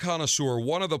cigar connoisseur,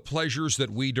 one of the pleasures that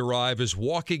we derive is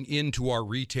walking into our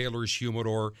retailer's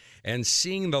humidor and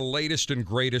seeing the latest and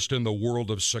greatest in the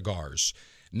world of cigars.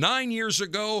 9 years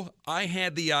ago, I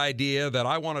had the idea that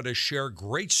I wanted to share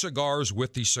great cigars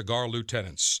with the cigar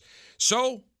lieutenants.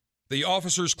 So, the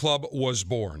Officers Club was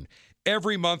born.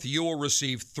 Every month, you will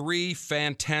receive 3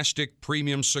 fantastic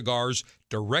premium cigars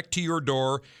direct to your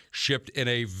door, shipped in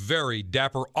a very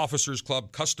dapper Officers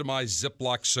Club customized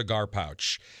Ziploc cigar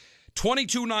pouch.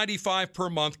 $22.95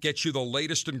 per month gets you the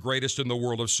latest and greatest in the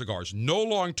world of cigars. No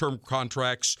long-term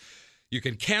contracts. You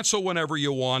can cancel whenever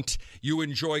you want. You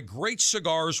enjoy great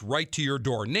cigars right to your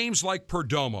door. Names like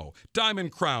Perdomo,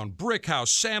 Diamond Crown, Brickhouse,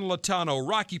 San Latano,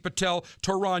 Rocky Patel,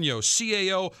 Torano,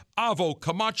 CAO, Avo,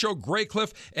 Camacho,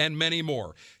 Graycliff, and many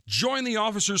more. Join the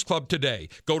Officers Club today.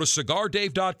 Go to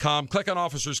CigarDave.com, click on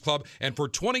Officers Club, and for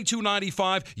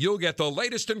 $22.95, you'll get the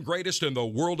latest and greatest in the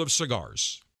world of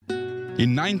cigars.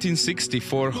 In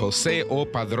 1964, Jose O.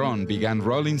 Padron began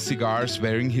rolling cigars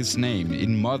bearing his name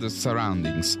in modest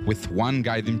surroundings with one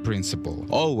guiding principle: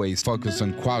 always focus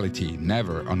on quality,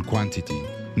 never on quantity.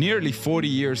 Nearly 40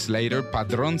 years later,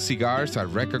 Padron cigars are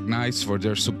recognized for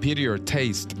their superior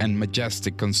taste and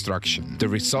majestic construction, the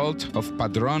result of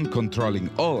Padron controlling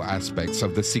all aspects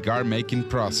of the cigar-making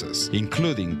process,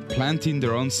 including planting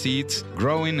their own seeds,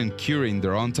 growing and curing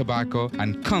their own tobacco,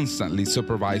 and constantly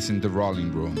supervising the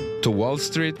rolling room. To Wall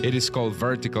Street, it is called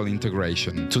vertical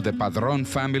integration. To the Padron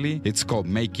family, it's called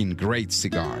making great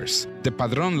cigars. The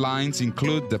Padron lines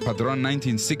include the Padron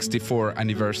 1964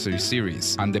 Anniversary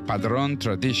Series and the Padron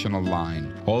Traditional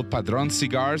line. All Padron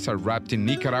cigars are wrapped in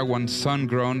Nicaraguan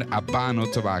sun-grown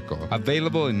Habano tobacco,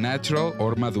 available in natural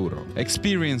or Maduro.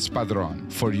 Experience Padron.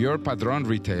 For your Padron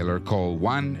retailer, call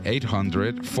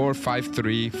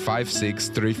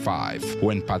 1-800-453-5635.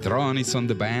 When Padron is on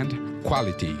the band,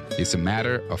 quality is a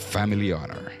matter of family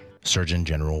honor. Surgeon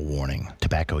General warning: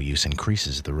 tobacco use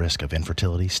increases the risk of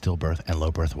infertility, stillbirth, and low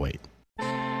birth weight.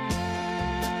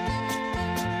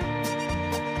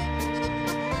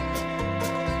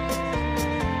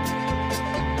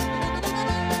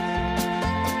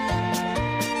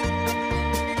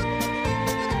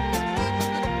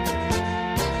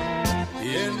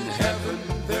 In heaven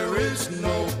there is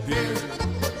no beer.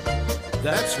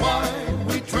 That's why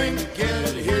we drink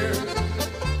it here.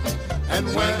 And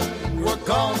when we're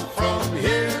gone from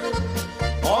here,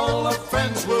 all our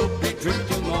friends will be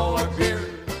drinking all our beer.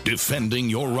 Defending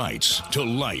your rights to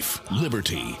life,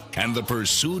 liberty, and the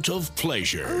pursuit of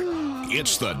pleasure.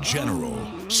 It's the General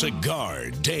Cigar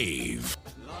Dave.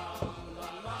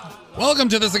 Welcome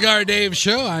to the Cigar Dave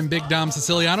Show. I'm Big Dom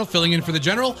Siciliano, filling in for the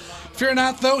General. Fear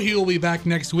not, though, he will be back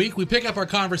next week. We pick up our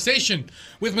conversation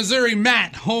with Missouri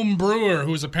Matt, home brewer,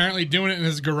 who's apparently doing it in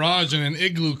his garage in an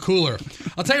igloo cooler.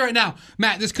 I'll tell you right now,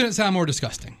 Matt, this couldn't sound more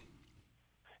disgusting.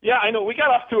 Yeah, I know. We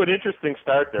got off to an interesting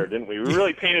start there, didn't we? We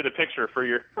really painted a picture for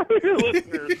your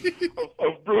listeners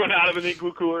of brewing out of an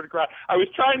igloo cooler. I was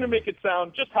trying to make it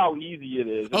sound just how easy it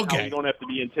is and how you don't have to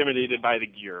be intimidated by the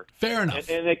gear. Fair enough.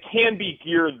 And it can be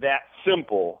gear that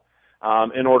simple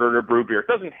in order to brew beer. It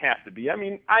doesn't have to be. I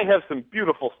mean, I have some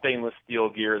beautiful stainless steel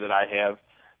gear that I have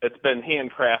that's been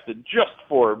handcrafted just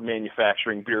for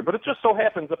manufacturing beer. But it just so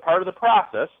happens a part of the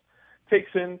process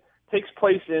takes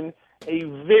place in a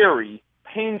very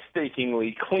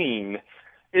painstakingly clean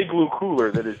igloo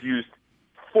cooler that is used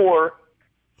for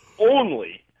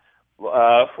only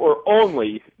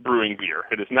brewing beer.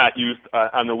 It is not used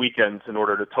on the weekends in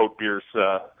order to tote beers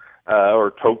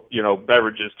or tote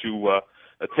beverages to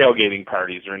tailgating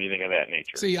parties or anything of that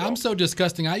nature. See, I'm so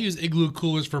disgusting. I use igloo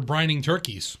coolers for brining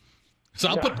turkeys. So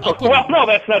I'll put well, no,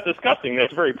 that's not disgusting.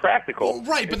 That's very practical.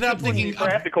 Right, but then I'm thinking it's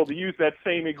practical to use that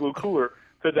same igloo cooler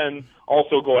to then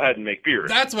also go ahead and make beer.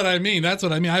 That's what I mean. I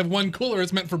have one cooler.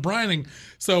 It's meant for brining.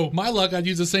 So my luck, I'd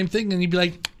use the same thing, and you'd be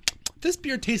like, this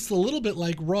beer tastes a little bit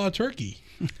like raw turkey.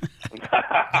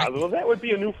 Well, that would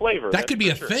be a new flavor. That could be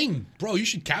a thing. Bro, you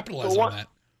should capitalize on that.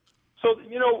 So,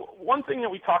 one thing that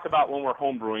we talk about when we're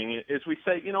homebrewing is we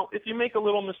say, if you make a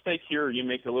little mistake here or you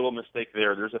make a little mistake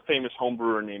there, there's a famous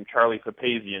homebrewer named Charlie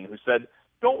Papazian who said,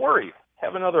 don't worry,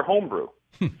 have another homebrew.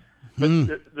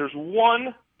 But there's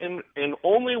one and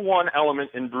only one element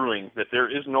in brewing that there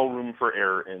is no room for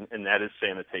error in, and that is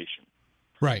sanitation.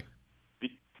 Right.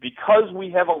 Because we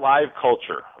have a live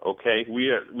culture, okay, we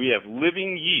have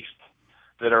living yeast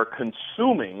that are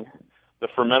consuming the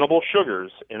fermentable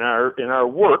sugars in our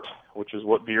wort, which is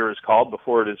what beer is called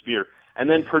before it is beer,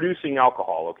 and then producing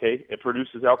alcohol, okay? It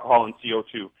produces alcohol and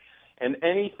CO2. And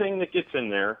anything that gets in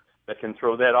there that can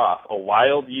throw that off, a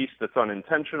wild yeast that's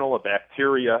unintentional, a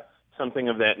bacteria, something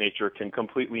of that nature can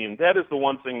completely, and that is the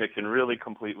one thing that can really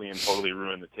completely and totally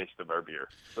ruin the taste of our beer.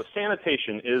 So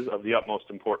sanitation is of the utmost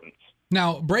importance.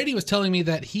 Now, Brady was telling me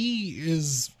that he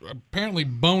is apparently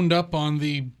boned up on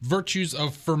the virtues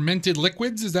of fermented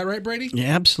liquids. Is that right, Brady?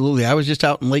 Yeah, absolutely. I was just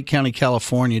out in Lake County,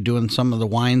 California, doing some of the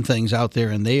wine things out there,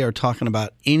 and they are talking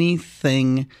about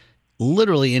anything,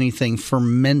 literally anything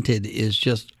fermented is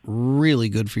just really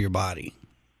good for your body.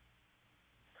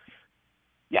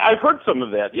 Yeah, I've heard some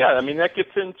of that. Yeah, I mean, that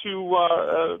gets into,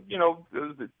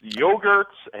 the yogurts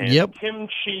and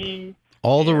kimchi.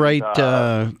 All the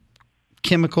right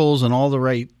chemicals and all the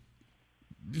right...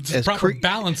 It's proper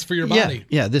balance for your body.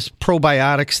 Yeah, this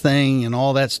probiotics thing and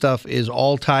all that stuff is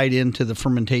all tied into the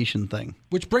fermentation thing.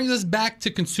 Which brings us back to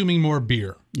consuming more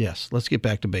beer. Yes, let's get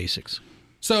back to basics.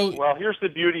 Well, here's the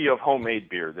beauty of homemade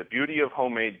beer. The beauty of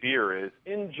homemade beer is,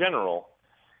 in general,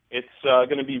 it's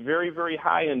going to be very, very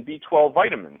high in B12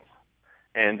 vitamins.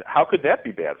 And how could that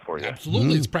be bad for you?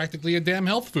 Absolutely. It's practically a damn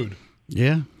health food.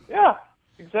 Yeah. Yeah,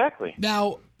 exactly.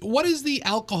 Now, what is the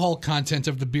alcohol content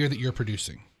of the beer that you're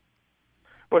producing?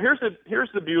 Well, here's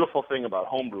the beautiful thing about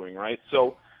homebrewing, right?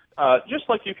 So just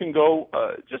like you can go,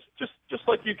 just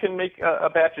like you can make a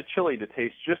batch of chili to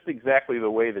taste just exactly the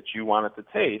way that you want it to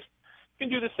taste, you can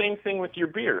do the same thing with your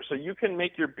beer. So you can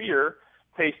make your beer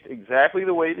taste exactly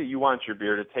the way that you want your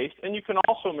beer to taste, and you can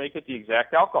also make it the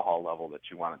exact alcohol level that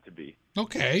you want it to be.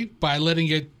 Okay, by letting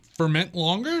it ferment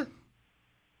longer?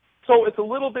 So it's a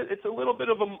little bit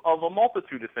of a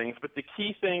multitude of things, but the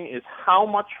key thing is how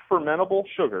much fermentable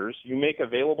sugars you make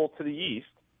available to the yeast,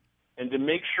 and to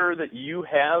make sure that you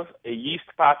have a yeast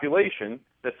population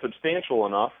that's substantial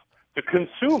enough to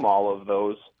consume all of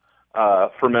those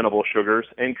fermentable sugars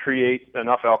and create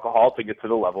enough alcohol to get to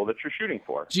the level that you're shooting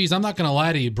for. Geez, I'm not going to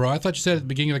lie to you, bro. I thought you said at the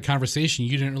beginning of the conversation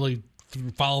you didn't really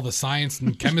follow the science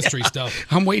and chemistry stuff.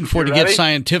 I'm waiting for it to get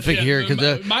scientific here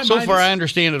because so far I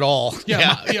understand it all.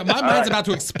 My mind's about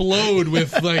to explode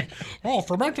with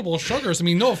fermentable sugars. I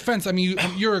mean, no offense. I mean,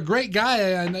 you're a great guy,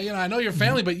 and I know your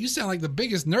family, but you sound like the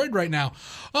biggest nerd right now.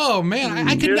 Oh man,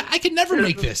 I could never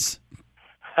make this.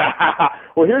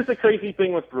 Well, here's the crazy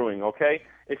thing with brewing. Okay,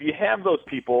 if you have those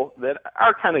people that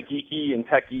are kind of geeky and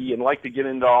techie and like to get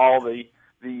into all the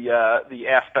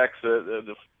aspects,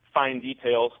 the fine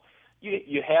details.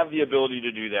 You have the ability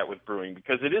to do that with brewing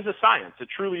because it is a science. It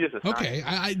truly is a science. Okay,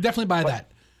 I definitely buy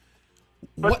that.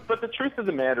 But the truth of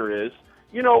the matter is,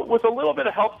 with a little bit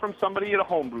of help from somebody at a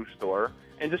homebrew store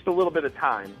and just a little bit of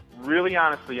time, really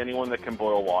honestly, anyone that can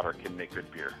boil water can make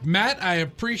good beer. Matt, I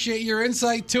appreciate your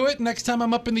insight to it. Next time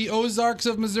I'm up in the Ozarks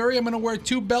of Missouri, I'm going to wear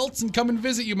 2 belts and come and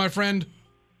visit you, my friend.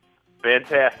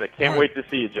 Fantastic. Can't wait to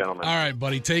see you, gentlemen. All right,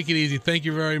 buddy. Take it easy. Thank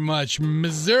you very much.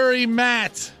 Missouri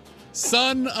Matt,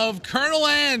 son of Colonel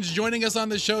Ange, joining us on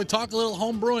the show. Talk a little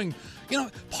home brewing. You know,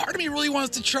 part of me really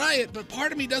wants to try it, but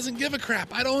part of me doesn't give a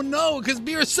crap. I don't know, because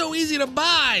beer is so easy to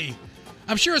buy.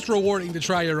 I'm sure it's rewarding to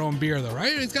try your own beer, though,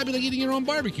 right? It's got to be like eating your own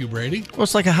barbecue, Brady. Well,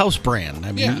 it's like a house brand.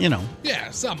 I mean, you know.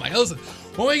 Yeah, something like that. Listen,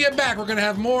 when we get back, we're going to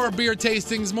have more beer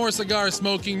tastings, more cigar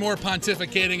smoking, more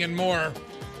pontificating, and more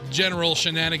general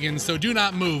shenanigans. So do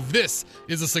not move. This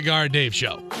is the Cigar Dave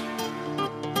Show.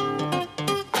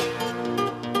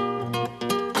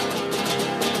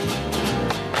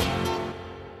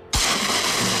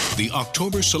 The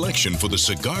October selection for the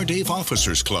Cigar Dave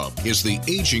Officers Club is the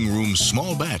Aging Room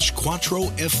Small Batch Quattro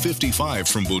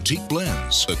F55 from Boutique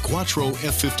Blends. The Quattro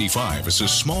F55 is a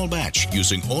small batch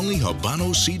using only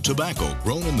Habano seed tobacco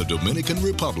grown in the Dominican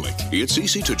Republic. It's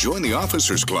easy to join the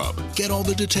Officers Club. Get all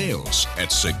the details at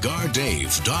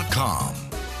CigarDave.com.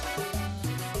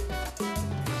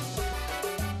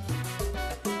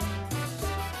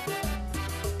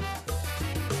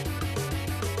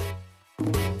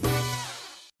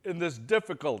 In this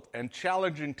difficult and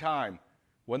challenging time,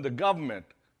 when the government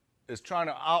is trying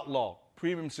to outlaw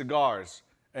premium cigars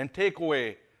and take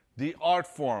away the art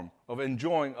form of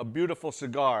enjoying a beautiful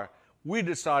cigar, we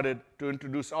decided to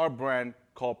introduce our brand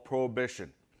called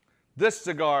Prohibition. This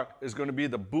cigar is going to be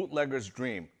the bootlegger's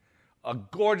dream. A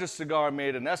gorgeous cigar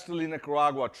made in Esteli,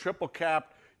 Nicaragua, triple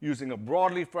capped using a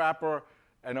broadleaf wrapper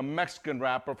and a Mexican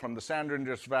wrapper from the San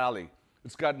Andres Valley.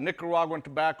 It's got Nicaraguan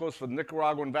tobaccos for the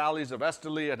Nicaraguan valleys of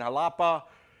Esteli and Jalapa.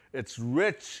 It's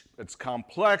rich, it's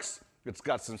complex, it's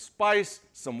got some spice,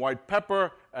 some white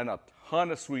pepper, and a ton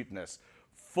of sweetness.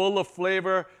 Full of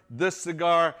flavor, this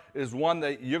cigar is one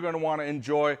that you're going to want to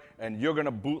enjoy and you're going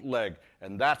to bootleg.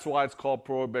 And that's why it's called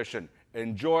Prohibition.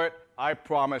 Enjoy it. I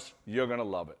promise you're going to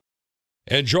love it.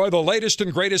 Enjoy the latest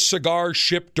and greatest cigars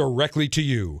shipped directly to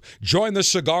you. Join the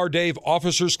Cigar Dave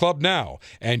Officers Club now,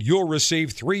 and you'll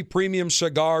receive 3 premium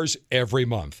cigars every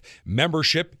month.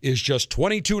 Membership is just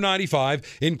 $22.95,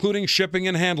 including shipping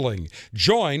and handling.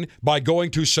 Join by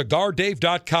going to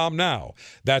CigarDave.com now.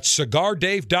 That's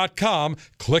CigarDave.com.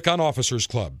 Click on Officers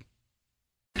Club.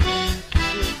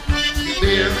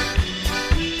 Beer.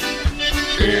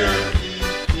 Beer.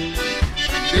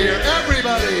 Beer.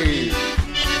 Everybody.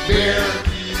 Beer.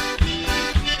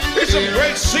 It's some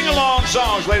great sing-along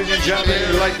songs, ladies and gentlemen.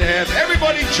 We'd like to have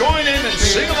everybody join in and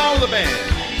sing along with the band.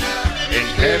 In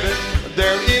heaven,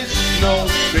 there is no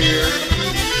fear.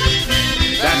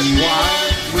 That's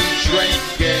why we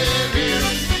drink it here.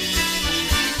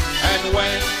 And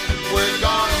when we're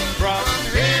gone from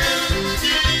here,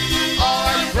 all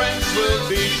our friends will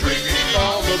be drinking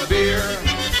all the beer.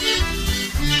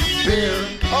 Beer.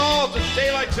 Oh, the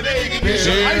day like today, you can get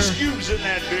some ice cubes in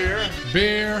that beer.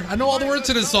 Beer. I know all the words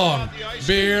to this song.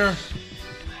 Beer.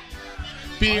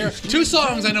 Beer. 2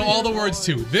 songs I know all the words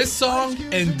to. This song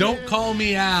and Don't Call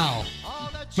Me Al.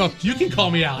 No, you can call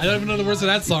me Al. I don't even know the words to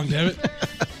that song, damn it.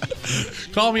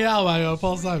 Call Me Al by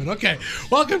Paul Simon. Okay,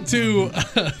 welcome to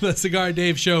the Cigar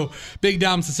Dave Show. Big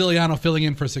Dom Siciliano filling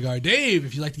in for Cigar Dave.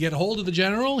 If you'd like to get a hold of the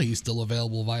General, he's still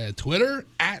available via Twitter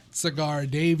at Cigar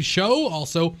Dave Show.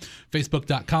 Also,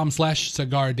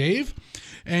 Facebook.com/Cigar Dave.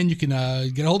 And you can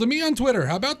get a hold of me on Twitter.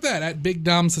 How about that? At Big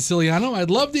Dom Siciliano.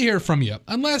 I'd love to hear from you.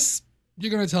 Unless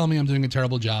you're going to tell me I'm doing a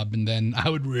terrible job, and then I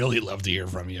would really love to hear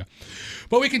from you.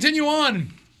 But we continue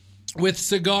on with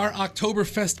Cigar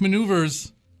Oktoberfest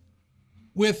maneuvers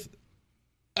with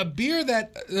a beer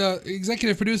that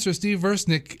executive producer Steve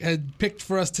Versnick had picked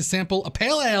for us to sample, a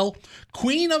pale ale,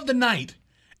 Queen of the Night.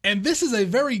 And this is a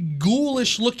very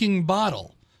ghoulish-looking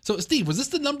bottle. So, Steve, was this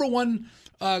the number one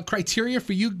criteria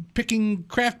for you picking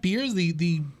craft beers,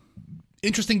 the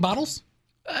interesting bottles?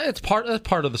 It's part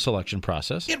of the selection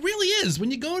process. It really is.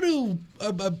 When you go to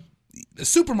a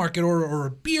supermarket or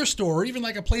a beer store, or even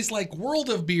like a place like World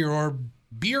of Beer or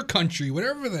Beer Country,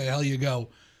 whatever the hell you go,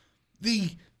 you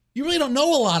really don't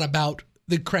know a lot about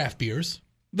the craft beers.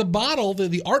 The bottle,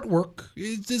 the artwork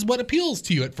is what appeals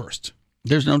to you at first.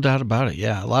 There's no doubt about it,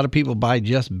 yeah. A lot of people buy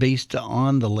just based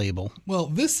on the label. Well,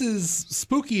 this is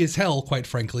spooky as hell, quite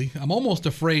frankly. I'm almost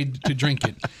afraid to drink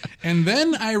it. And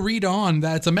then I read on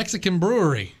that it's a Mexican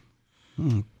brewery,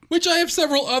 which I have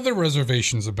several other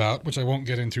reservations about, which I won't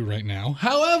get into right now.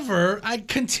 However, I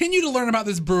continue to learn about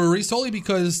this brewery solely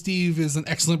because Steve is an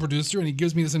excellent producer and he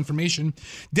gives me this information.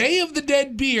 Day of the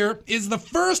Dead Beer is the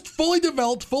first fully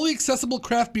developed, fully accessible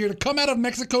craft beer to come out of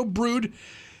Mexico, brewed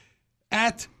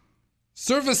at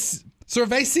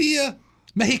Cerveza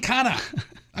Mexicana.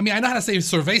 I mean, I know how to say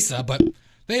cerveza, but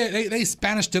they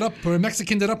Spanished it up or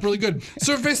Mexicaned it up really good.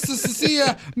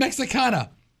 Cerveza Mexicana.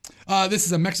 This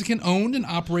is a Mexican-owned and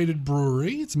operated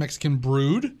brewery. It's Mexican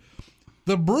brewed.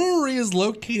 The brewery is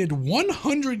located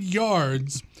 100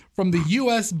 yards from the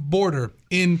U.S. border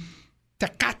in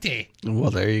Tecate.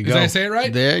 Well, there you go. Did I say it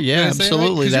right? There, yeah,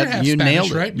 absolutely. Right? That you Spanish,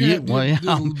 nailed it. right?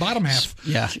 Yeah, bottom half.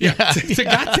 Yeah.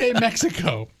 Tecate,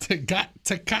 Mexico.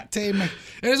 Tecate, Mexico.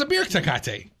 There's a beer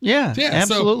Tecate. Yeah,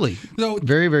 absolutely. So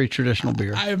very, very traditional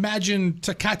beer. I imagine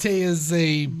Tecate is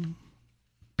a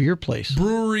beer place,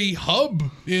 brewery hub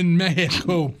in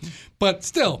Mexico. But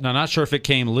still. Now, not sure if it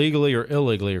came legally or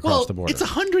illegally across the border. It's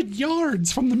 100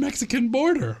 yards from the Mexican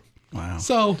border. Wow.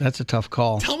 So that's a tough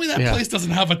call. Tell me that place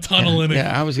doesn't have a tunnel in it.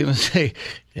 Yeah, I was going to say,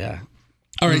 yeah.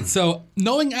 All right, so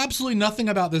knowing absolutely nothing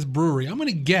about this brewery, I'm going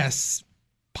to guess,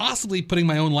 possibly putting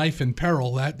my own life in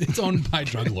peril, that it's owned by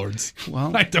drug lords.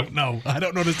 Well, I don't know. I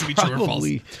don't know this to be true or false.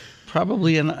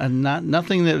 Probably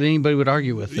nothing that anybody would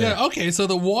argue with there. Yeah, okay, so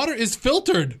the water is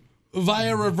filtered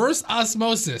via reverse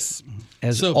osmosis.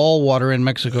 As all water in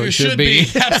Mexico should be.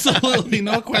 Absolutely,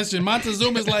 no question.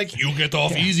 Montezuma's like, you get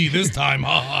off easy this time.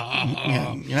 Ha, ha, ha, ha.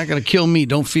 Yeah, you're not going to kill me.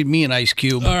 Don't feed me an ice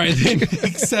cube. All right, they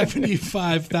make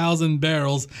 75,000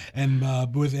 barrels, and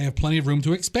they have plenty of room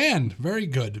to expand. Very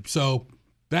good. So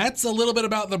that's a little bit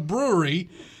about the brewery,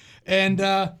 and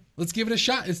let's give it a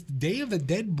shot. It's Day of the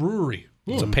Dead Brewery.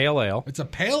 Ooh. It's a pale ale. It's a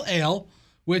pale ale,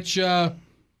 which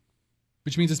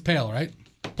means it's pale, right?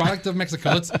 Product of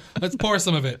Mexico. Let's pour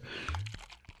some of it.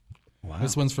 Wow.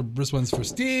 This one's for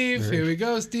Steve. Here we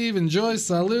go, Steve. Enjoy.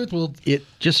 Salute.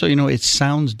 Just so you know, it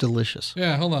sounds delicious.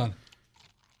 Yeah, hold on.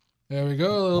 There we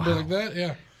go. A little bit like that.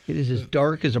 Yeah. It is as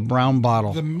dark as a brown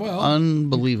bottle.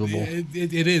 Unbelievable.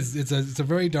 It is. It's a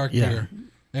very dark beer,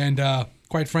 and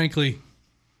quite frankly,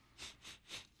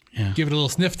 give it a little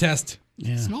sniff test.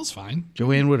 Yeah. It smells fine.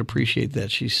 Joanne would appreciate that.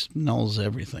 She smells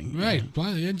everything. Right,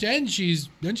 and she's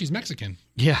Mexican.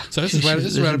 Yeah. So this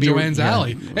is right up Joanne's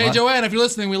alley. Hey, Joanne, if you're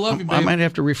listening, we love you, babe. I might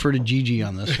have to refer to Gigi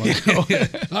on this one.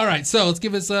 All right, so let's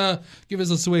give us a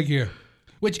swig here.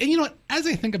 And you know what? As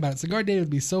I think about it, Cigar Dave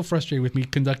would be so frustrated with me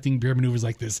conducting beer maneuvers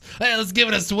like this. Hey, let's give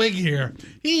it a swig here.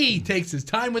 He takes his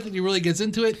time with it. He really gets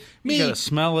into it. You gotta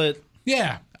smell it.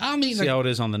 Yeah, I'm eating. See how it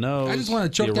is on the nose. I just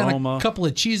want to choke down a couple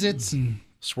of Cheez-Its and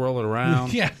swirl it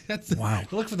around. Yeah, that's wow.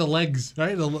 Look for the legs,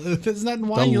 right? If it's not in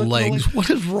wine, you look legs. for the legs.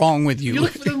 What is wrong with you? You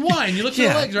look for the wine. You look for the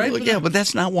legs, right? Yeah, but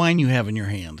that's not wine you have in your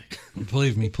hand.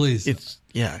 Believe me, please.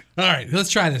 All right,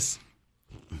 let's try this.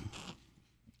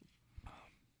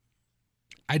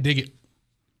 I dig it.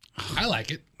 I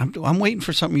like it. I'm waiting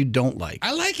for something you don't like.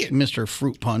 I like it, Mr.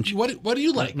 Fruit Punch. What do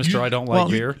you like, Mr. I don't like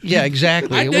beer? Yeah,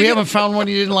 exactly. We haven't found one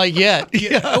you didn't like yet.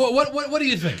 Yeah. What do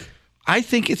you think? I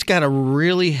think it's got a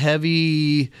really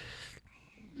heavy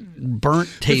burnt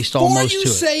taste almost to it. Before you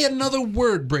say another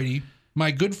word, Brady, my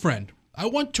good friend, I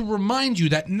want to remind you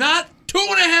that not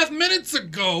 2.5 minutes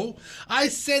ago, I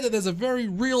said that there's a very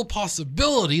real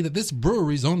possibility that this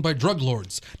brewery is owned by drug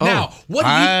lords. Now,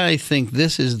 I think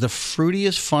this is the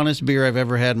fruitiest, funnest beer I've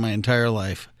ever had in my entire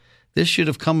life. This should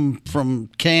have come from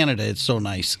Canada. It's so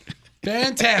nice.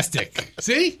 Fantastic.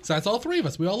 See? So that's all three of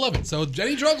us. We all love it. So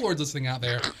any drug lords listening out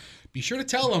there, be sure to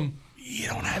tell them you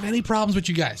don't have any problems with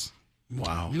you guys.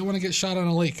 Wow. You don't want to get shot on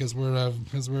a lake because we're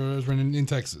in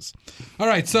Texas. All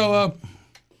right. So, all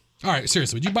right.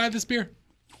 Seriously, would you buy this beer?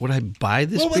 Would I buy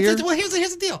this beer? Well, here's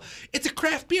the deal. It's a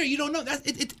craft beer. You don't know that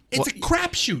it's a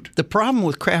crapshoot. The problem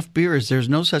with craft beer is there's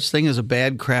no such thing as a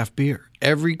bad craft beer.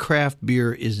 Every craft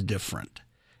beer is different,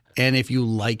 and if you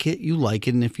like it, you like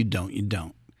it, and if you don't, you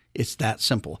don't. It's that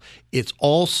simple. It's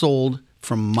all sold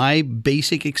from my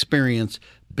basic experience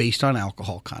based on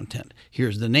alcohol content.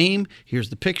 Here's the name, here's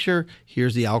the picture,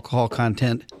 here's the alcohol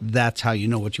content. That's how you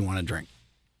know what you want to drink.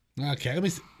 Okay, let me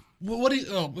see. What do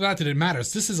you, not that it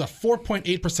matters. This is a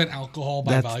 4.8% alcohol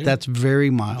by volume. That's very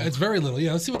mild. It's very little.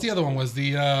 Yeah, let's see what the other one was.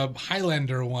 The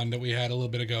Highlander one that we had a little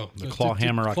bit ago. The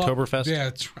Clawhammer Oktoberfest? Yeah,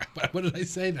 that's right. What did I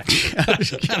say?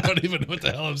 I don't even know what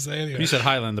the hell I'm saying here. You said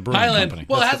Highland, the brewing company.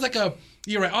 Well, it has like a,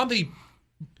 you're right, on the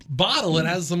bottle it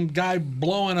has some guy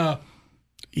blowing a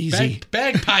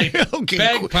bagpipe. Okay,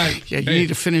 bagpipe. Yeah, you need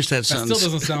to finish that sentence. That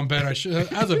still doesn't sound better.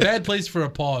 That was a bad place for a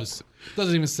pause.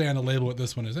 Doesn't even say on the label what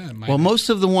this one is. Well, most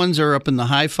of the ones are up in the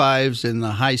high fives and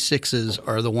the high sixes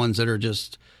are the ones that are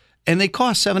just, and they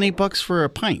cost $7-8 for a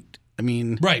pint. I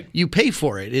mean, right. You pay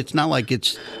for it. It's not like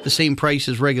it's the same price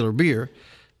as regular beer,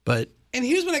 but. And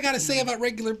here's what I got to say about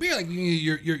regular beer, like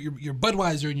your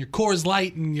Budweiser and your Coors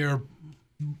Light and your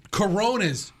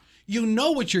Coronas. You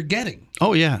know what you're getting.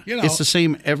 Oh yeah, you know, it's the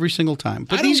same every single time.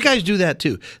 But these guys do that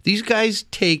too. These guys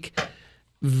take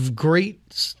great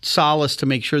solace to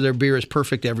make sure their beer is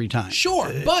perfect every time.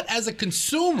 Sure, but as a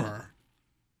consumer,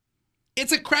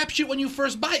 it's a crapshoot when you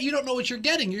first buy it. You don't know what you're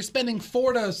getting. You're spending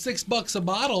 $4 to $6 a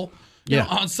bottle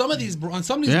on some of these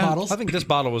bottles. I think this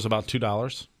bottle was about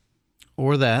 $2.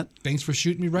 Or that. Thanks for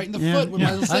shooting me right in the foot. With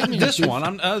my This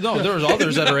one, no, there's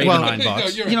others that are $8 or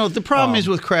 $9. You know, the problem is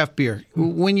with craft beer.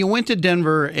 When you went to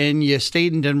Denver and you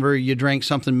stayed in Denver, you drank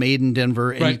something made in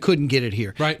Denver and you couldn't get it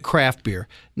here. Right. Craft beer.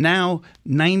 Now,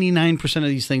 99% of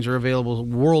these things are available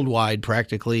worldwide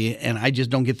practically, and I just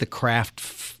don't get the craft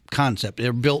concept.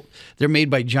 They're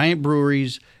made by giant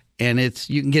breweries, and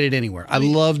you can get it anywhere. I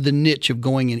love the niche of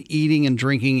going and eating and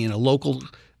drinking in a local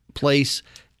place.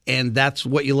 And that's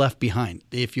what you left behind.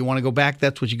 If you want to go back,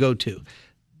 that's what you go to.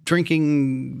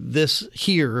 Drinking this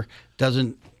here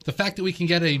doesn't. The fact that we can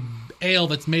get a ale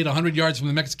that's made 100 yards from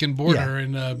the Mexican border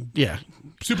in a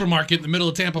supermarket in the middle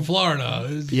of Tampa,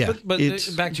 Florida. But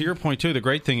back to your point too. The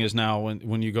great thing is now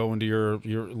when you go into your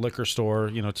liquor store.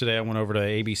 You know, today I went over to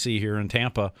ABC here in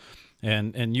Tampa,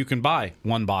 and you can buy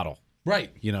one bottle.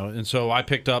 Right. You know, and so I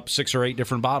picked up 6 or 8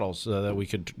 different bottles that we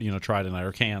could, try tonight,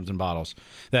 or cans and bottles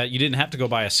that you didn't have to go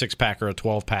buy a 6-pack or a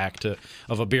 12-pack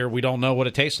of a beer. We don't know what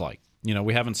it tastes like.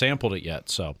 We haven't sampled it yet.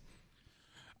 So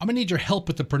I'm going to need your help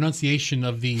with the pronunciation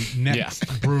of the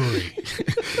next brewery.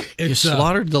 You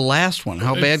slaughtered the last one.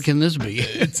 How bad can this be?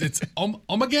 It's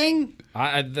Ommegang?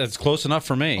 That's close enough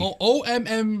for me.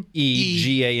 OMMEGANG.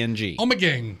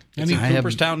 Ommegang.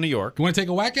 Cooperstown, New York. You want to take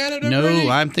a whack at it? No, everybody?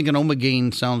 I'm thinking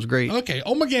Ommegang sounds great. Okay,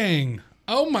 Ommegang.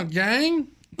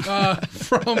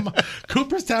 From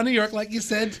Cooperstown, New York, like you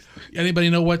said. Anybody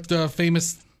know what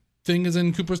famous thing is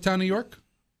in Cooperstown, New York?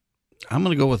 I'm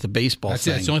going to go with the baseball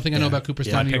thing. That's the only thing I know about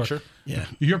Cooperstown, New York. Picture? Yeah.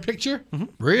 Your picture?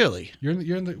 Mm-hmm. Really?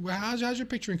 You're in the. How's your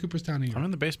picture in Cooperstown, New York? I'm in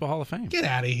the Baseball Hall of Fame. Get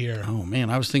out of here. Oh, man.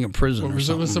 I was thinking prison or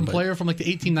something. Was some player from like the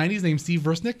 1890s named Steve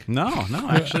Versnick? No.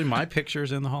 Actually, my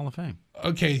picture's in the Hall of Fame.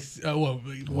 Okay.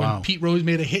 When Pete Rose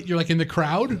made a hit, you're like in the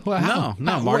crowd? Well,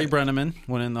 no. Marty Brennaman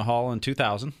went in the Hall in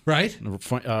 2000. Right.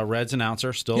 Reds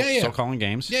announcer, still calling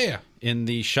games. Yeah. In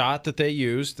the shot that they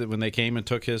used, when they came and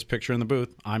took his picture in the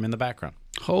booth, I'm in the background.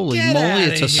 Holy moly,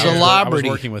 it's a celebrity.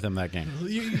 I was working with him that game.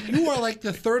 You are like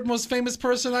the third most famous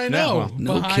person I know.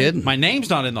 No kidding. My name's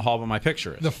not in the hall, but my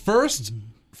picture is. The first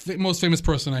most famous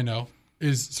person I know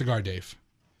is Cigar Dave.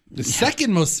 The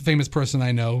second most famous person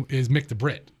I know is Mick the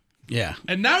Brit. Yeah.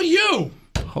 And now you.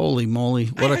 Holy moly,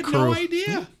 what a crew. I had no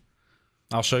idea.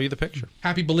 I'll show you the picture.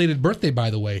 Happy belated birthday, by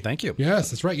the way. Thank you.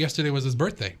 Yes, that's right. Yesterday was his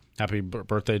birthday. Happy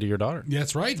birthday to your daughter. Yeah,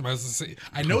 that's right.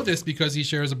 I know this because he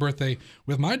shares a birthday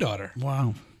with my daughter.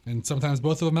 Wow. And sometimes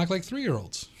both of them act like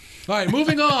 3-year-olds. All right,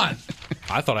 moving on.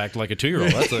 I thought I acted like a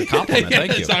 2-year-old. That's a compliment.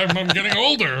 Thank you. I'm getting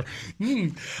older.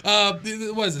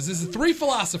 What is this? This is Three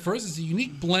Philosophers. It's a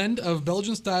unique blend of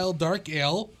Belgian-style dark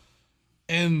ale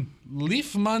and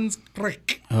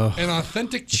Liefmanskrek, an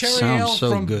authentic cherry ale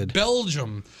from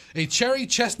Belgium. A cherry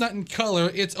chestnut in color,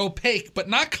 it's opaque but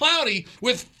not cloudy,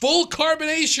 with full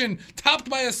carbonation, topped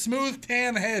by a smooth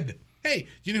tan head. Hey,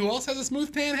 you know who else has a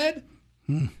smooth tan head?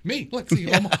 Me. Look,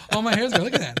 see, all my hair's gone.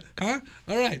 Look at that. Huh?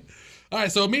 All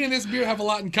right, so me and this beer have a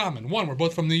lot in common. 1, we're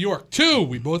both from New York. 2,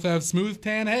 we both have smooth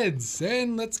tan heads.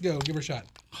 And let's go. Give her a shot.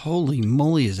 Holy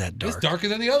moly, is that dark? It's darker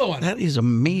than the other one. That is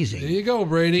amazing. There you go,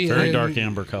 Brady. Very dark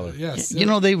amber color. Yes.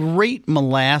 They rate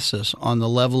molasses on the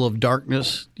level of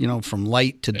darkness, from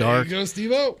light to dark. There you go,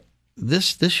 Steve-O.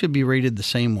 This should be rated the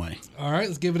same way. All right,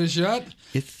 let's give it a shot.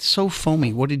 It's so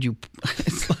foamy. What did you...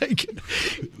 It's like...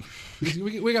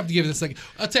 We have to give this a second.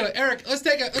 I'll tell you, Eric. Let's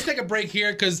take a break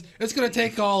here because it's going to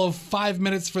take all of 5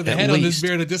 minutes for the head on this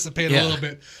beer to dissipate a little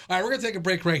bit. All right, we're going to take a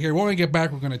break right here. When we get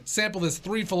back, we're going to sample this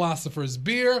Three Philosophers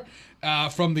beer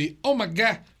from the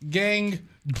Ommegang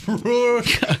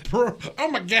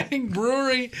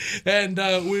Brewery, and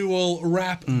we will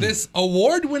wrap this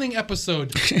award-winning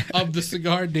episode of the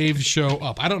Cigar Dave Show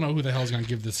up. I don't know who the hell's going to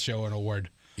give this show an award.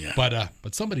 Yeah.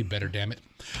 But somebody better, damn it.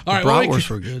 All right, bratwursts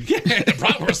were good. Yeah, the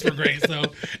bratwursts were great. So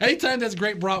anytime there's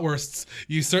great bratwursts,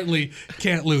 you certainly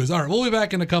can't lose. All right, we'll be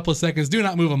back in a couple of seconds. Do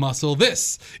not move a muscle.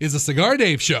 This is the Cigar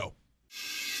Dave Show.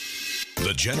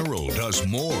 The General does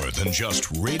more than just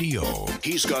radio.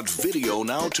 He's got video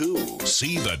now, too.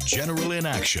 See the General in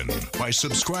action by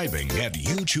subscribing at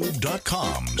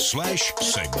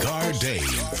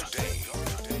youtube.com/CigarDave.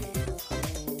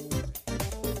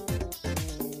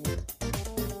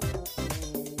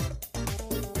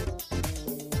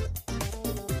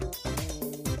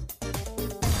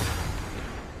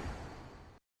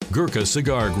 Gurkha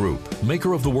Cigar Group,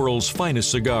 maker of the world's finest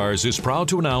cigars, is proud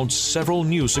to announce several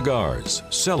new cigars.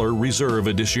 Cellar Reserve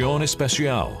Edición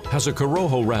Especial has a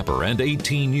Corojo wrapper and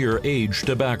 18-year aged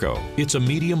tobacco. It's a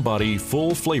medium-body,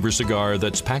 full-flavor cigar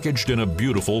that's packaged in a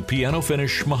beautiful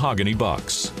piano-finish mahogany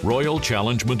box. Royal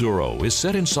Challenge Maduro is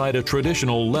set inside a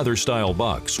traditional leather-style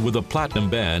box with a platinum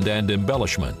band and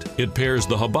embellishment. It pairs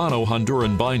the Habano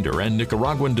Honduran binder and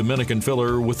Nicaraguan Dominican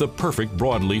filler with a perfect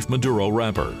broadleaf Maduro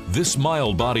wrapper. This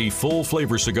mild-body,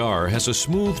 full-flavor cigar has a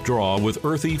smooth draw with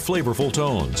earthy, flavorful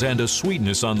tones and a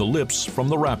sweetness on the lips from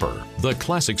the wrapper. The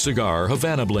classic cigar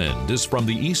Havana Blend is from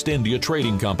the East India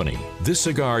Trading Company. This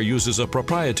cigar uses a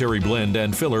proprietary blend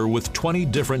and filler with 20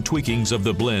 different tweakings of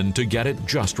the blend to get it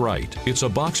just right. It's a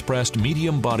box-pressed,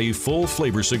 medium-body,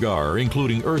 full-flavor cigar,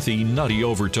 including earthy, nutty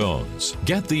overtones.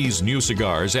 Get these new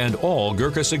cigars and all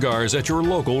Gurkha cigars at your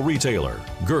local retailer.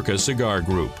 Gurkha Cigar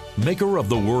Group, maker of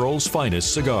the world's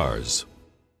finest cigars.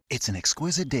 It's an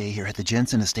exquisite day here at the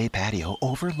Jensen Estate patio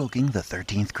overlooking the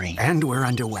 13th green. And we're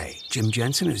underway. Jim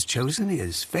Jensen has chosen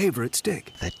his favorite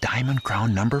stick. The Diamond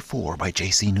Crown No. 4 by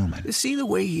J.C. Newman. See the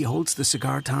way he holds the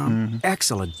cigar, Tom? Mm-hmm.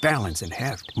 Excellent balance and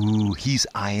heft. Ooh, he's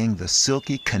eyeing the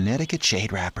silky Connecticut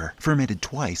shade wrapper, fermented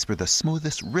twice for the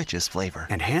smoothest, richest flavor.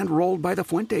 And hand-rolled by the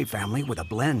Fuente family with a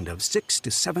blend of 6 to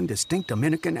 7 distinct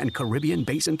Dominican and Caribbean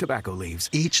basin tobacco leaves.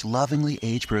 Each lovingly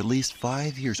aged for at least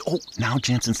 5 years. Oh, now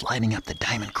Jensen's lighting up the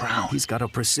Diamond Crown. He's got a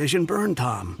precision burn,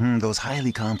 Tom. Those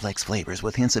highly complex flavors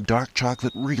with hints of dark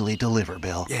chocolate really deliver,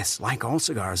 Bill. Yes, like all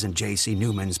cigars in J.C.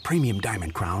 Newman's premium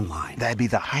Diamond Crown line. That'd be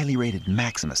the highly rated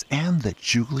Maximus and the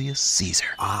Julius Caesar.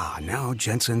 Ah, now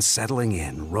Jensen's settling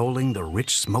in, rolling the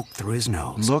rich smoke through his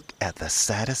nose. Look at the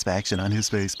satisfaction on his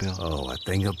face, Bill. Oh, a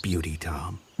thing of beauty,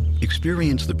 Tom.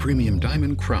 Experience the premium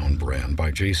Diamond Crown brand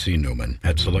by J.C. Newman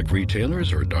at select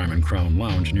retailers or Diamond Crown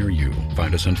Lounge near you.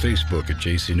 Find us on Facebook at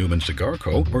J.C. Newman Cigar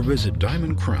Co. or visit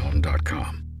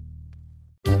diamondcrown.com.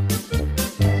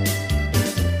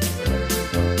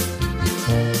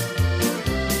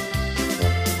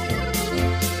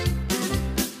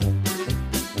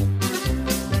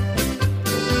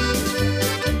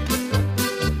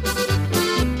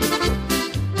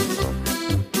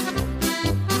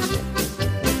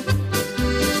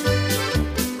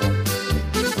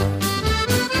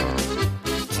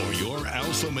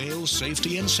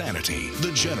 Safety and sanity,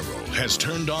 the General has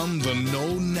turned on the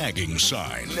no nagging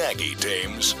sign. Naggy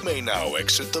dames may now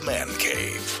exit the man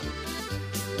cave.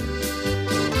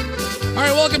 All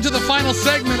right, welcome to the final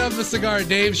segment of the Cigar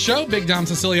Dave Show. Big Dom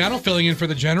Siciliano filling in for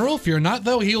the General. Fear not,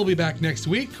 though, he will be back next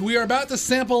week. We are about to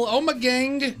sample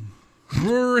Ommegang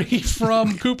Brewery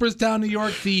from Cooperstown, New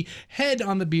York. The head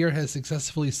on the beer has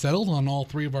successfully settled on all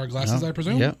three of our glasses, I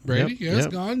presume. Yep, Brady, yes,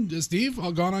 yep. gone. Steve,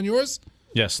 all gone on yours?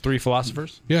 Yes, 3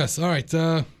 philosophers. Yes, all right.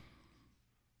 Let's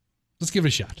give it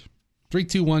a shot. 3,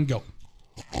 2, 1, go.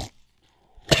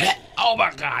 Oh,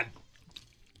 my God.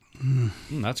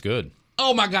 That's good.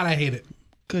 Oh, my God, I hate it.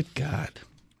 Good God.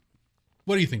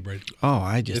 What do you think, Brady? Oh,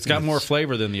 It's got more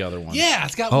flavor than the other one. Yeah,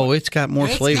 it's got it's got more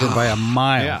flavor by a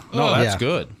mile. Yeah, no, that's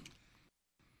good.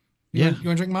 You want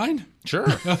to drink mine? Sure.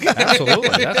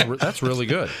 Absolutely. That's really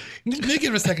good. Let me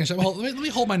give it a second shot. Let me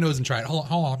hold my nose and try it. Hold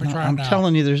on. Let me try it I'm now.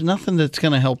 telling you, there's nothing that's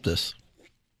going to help this.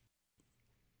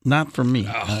 Not for me.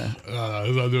 It's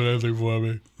not doing anything for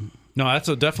me. No,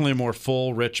 that's definitely a more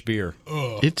full, rich beer.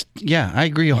 I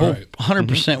agree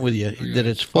 100% with you that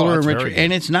it's fuller and richer,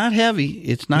 and it's not heavy.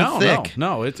 It's not thick.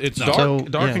 No, it's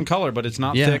dark in color, but it's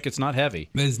not thick. It's not heavy.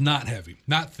 It's not heavy,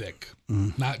 not thick,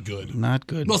 not good. Not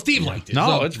good. Well, Steve liked it.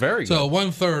 No, it's very good. So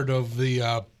 1/3 of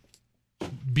the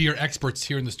beer experts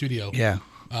here in the studio,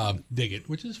 dig it,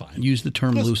 which is fine. Use the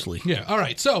term loosely. Yeah. All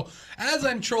right. So as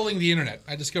I'm trolling the internet,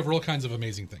 I discover all kinds of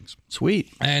amazing things.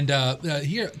 Sweet. And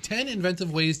here, 10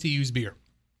 inventive ways to use beer.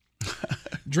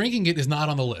 Drinking it is not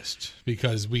on the list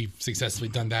because we've successfully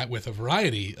done that with a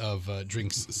variety of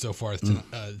drinks so far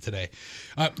today.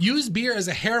 Use beer as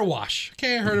a hair wash.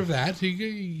 Okay, I heard of that.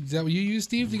 Is that what you use,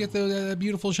 Steve, to get the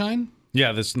beautiful shine?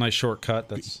 Yeah, this nice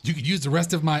shortcut. You could use the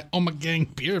rest of my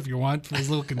Ommegang beer if you want for his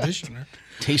little conditioner.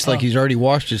 Tastes like he's already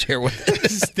washed his hair with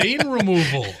it. Stain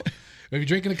removal. If you're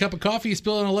drinking a cup of coffee, you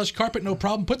spill it on a lush carpet, no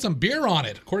problem. Put some beer on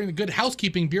it. According to Good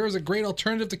Housekeeping, beer is a great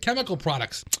alternative to chemical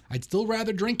products. I'd still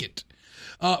rather drink it.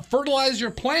 Fertilize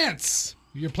your plants.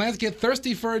 Your plants get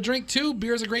thirsty for a drink too.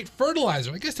 Beer is a great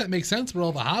fertilizer. I guess that makes sense with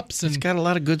all the hops. And it's got a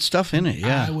lot of good stuff in it,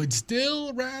 yeah. I would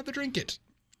still rather drink it.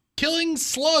 Killing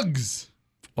slugs.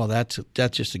 Well, that's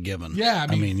just a given. Yeah,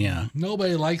 I mean, yeah.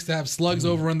 Nobody likes to have slugs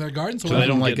over in their garden. So they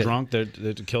don't get drunk?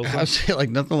 It kills them? I would say like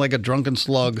nothing like a drunken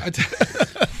slug.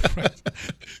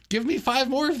 Give me 5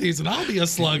 more of these and I'll be a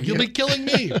slug. You'll be killing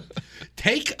me.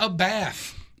 Take a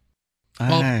bath.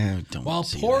 While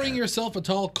pouring yourself a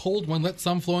tall, cold one, let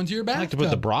some flow into your bathtub. I like to put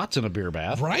the brats in a beer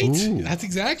bath. Right? Ooh. That's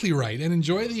exactly right. And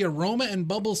enjoy the aroma and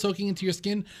bubbles soaking into your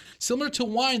skin. Similar to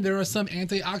wine, there are some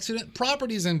antioxidant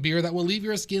properties in beer that will leave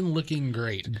your skin looking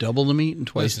great. Double the meat and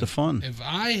twice the fun. If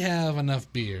I have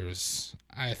enough beers,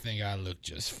 I think I look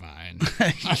just fine.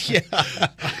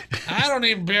 I don't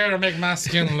need beer to make my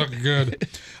skin look good.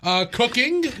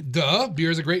 Cooking, duh.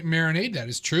 Beer is a great marinade. That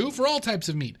is true for all types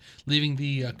of meat. Leaving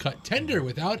the cut tender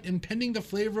without impeding the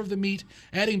flavor of the meat.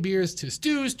 Adding beers to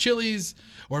stews, chilies,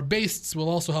 or bastes will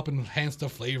also help enhance the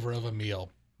flavor of a meal.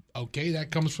 Okay,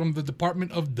 that comes from the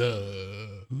Department of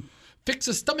Duh. Fix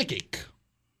a stomach ache.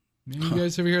 You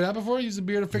guys ever hear that before? Use a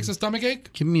beer to fix a stomach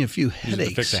ache? Give me a few headaches.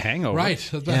 To fix a hangover.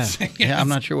 Right. Yeah, I'm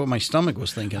not sure what my stomach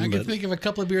was thinking. I can think of a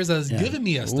couple of beers that has given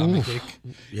me a stomach ache.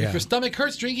 Yeah. If your stomach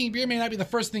hurts, drinking beer may not be the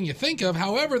first thing you think of.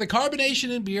 However, the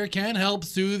carbonation in beer can help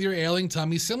soothe your ailing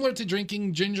tummy, similar to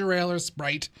drinking ginger ale or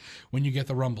Sprite when you get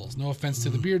the rumbles. No offense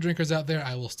to the beer drinkers out there.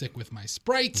 I will stick with my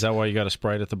Sprite. Is that why you got a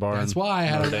Sprite at the bar? That's why I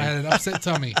had an upset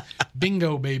tummy.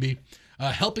 Bingo, baby.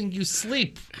 Helping you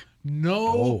sleep.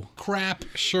 No crap,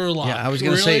 Sherlock. Yeah, I was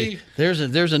going to say there's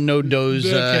a no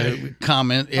doze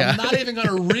comment. Yeah, I'm not even going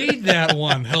to read that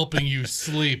one. Helping you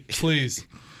sleep, please.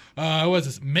 What's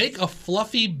this? Make a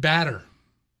fluffy batter.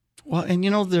 Well, and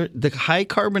the high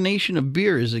carbonation of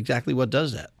beer is exactly what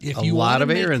does that. A lot of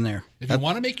air in there. If you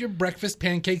want to make your breakfast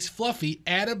pancakes fluffy,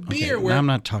 add a beer. Okay, I'm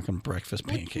not talking breakfast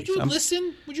pancakes. Would you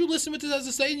listen? Would you listen what this has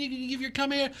to say? And you can give your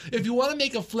comment here. If you want to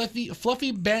make a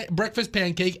fluffy breakfast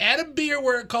pancake, add a beer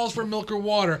where it calls for milk or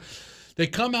water. They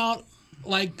come out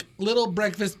like little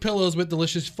breakfast pillows with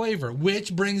delicious flavor,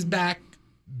 which brings back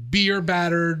beer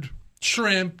battered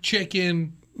shrimp,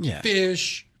 chicken,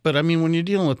 fish. But, I mean, when you're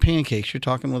dealing with pancakes, you're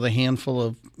talking with a handful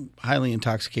of highly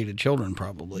intoxicated children,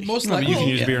 probably. Most likely. You can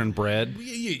use beer in bread.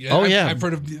 I've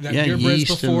heard of that beer breads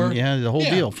before. The whole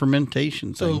deal,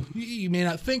 fermentation thing. So you may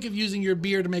not think of using your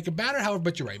beer to make a batter, however,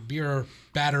 but you're right. Beer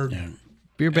battered. Yeah.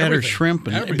 Beer batter shrimp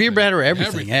and beer batter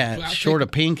everything. Yeah, short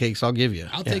of pancakes, I'll give you.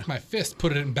 I'll take my fist,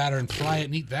 put it in batter, and fry it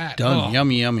and eat that. Done.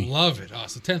 Yummy. Love it.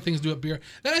 So 10 things to do with beer.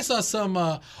 Then I saw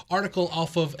some article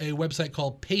off of a website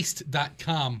called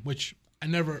paste.com, which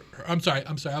I'm sorry.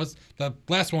 The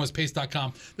last one was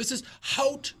paste.com. This is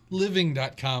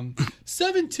houtliving.com.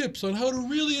 7 tips on how to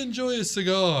really enjoy a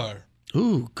cigar.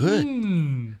 Ooh,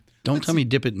 good. Don't tell me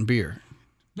dip it in beer.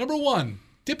 Number 1,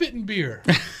 dip it in beer.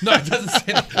 No, it doesn't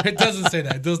say that. It doesn't say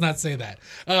that. It does not say that.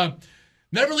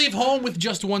 Never leave home with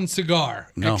just one cigar.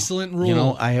 No. Excellent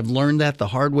rule. I have learned that the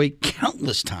hard way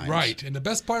countless times. Right. And the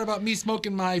best part about me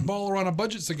smoking my baller on a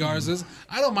budget cigars is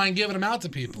I don't mind giving them out to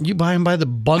people. You buy them by the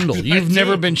bundle. You've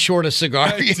never been short a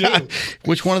cigar. I do.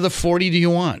 Which one of the 40 do you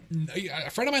want? A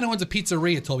friend of mine who owns a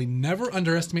pizzeria told me never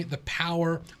underestimate the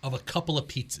power of a couple of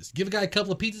pizzas. Give a guy a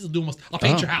couple of pizzas, I'll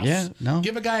paint your house. Yeah, no.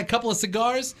 Give a guy a couple of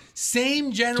cigars,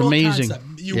 same general amazing.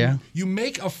 concept. You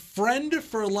make a friend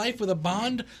for life with a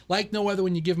bond like no other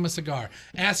when you give him a cigar.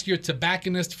 Ask your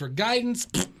tobacconist for guidance.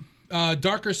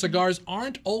 Darker cigars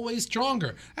aren't always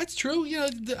stronger. That's true.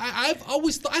 I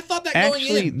thought that going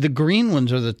in. Actually, the green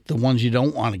ones are the ones you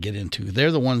don't want to get into.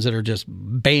 They're the ones that are just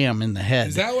bam in the head.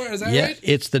 Is that right?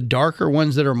 It's the darker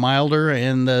ones that are milder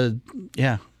and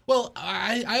Well,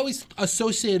 I always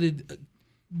associated,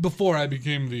 before I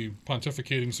became the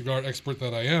pontificating cigar expert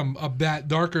that I am, that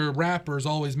darker wrappers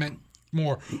always meant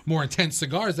more intense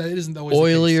cigars. That isn't always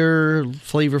oilier,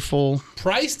 flavorful.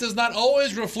 Price does not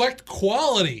always reflect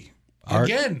quality.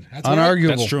 Again, that's unarguable.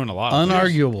 That's true in a lot.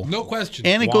 Unarguable, no question.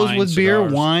 And it goes with beer,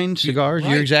 wine, cigars.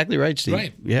 Right. You're exactly right, Steve.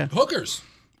 Right. Yeah. Hookers.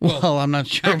 Well, I'm not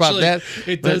sure about that.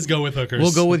 It does go with hookers.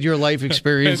 We'll go with your life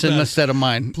experience instead of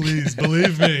mine. Please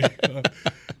believe me.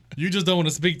 You just don't want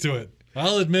to speak to it.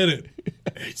 I'll admit it.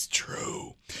 It's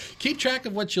true. Keep track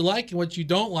of what you like and what you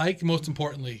don't like, most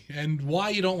importantly, and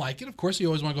why you don't like it. Of course, you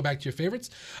always want to go back to your favorites.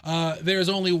 There's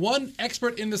only one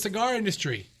expert in the cigar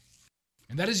industry,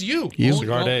 and that is you.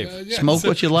 Cigar Dave. Smoke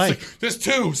what you like. There's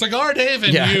 2, Cigar Dave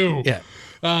and you. Yeah.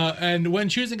 And when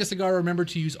choosing a cigar, remember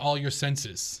to use all your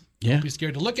senses. Yeah. Don't be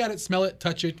scared to look at it, smell it,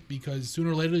 touch it, because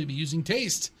sooner or later you'll be using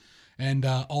taste. And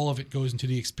all of it goes into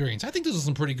the experience. I think those are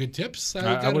some pretty good tips.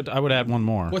 I would add one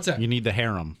more. What's that? You need the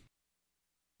harem.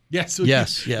 Yes.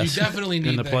 Yes. You definitely need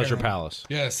in the Pleasure harem. Palace.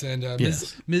 Yes, and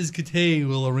Ms. Kate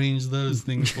will arrange those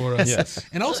things for us. Yes.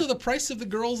 And also the price of the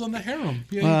girls on the harem.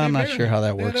 I'm not sure how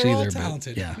that works they're either. All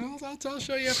talented. But, yeah. I'll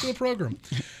show you after the program.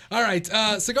 All right.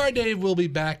 Cigar Dave will be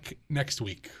back next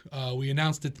week. We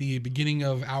announced at the beginning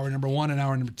of hour number 1 and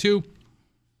hour number 2.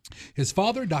 His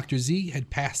father, Dr. Z, had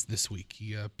passed this week.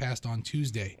 He passed on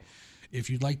Tuesday. If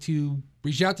you'd like to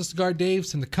reach out to Cigar Dave,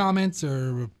 send the comments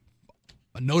or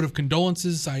a note of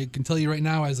condolences, I can tell you right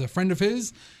now, as a friend of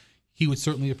his, he would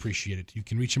certainly appreciate it. You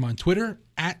can reach him on Twitter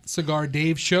at Cigar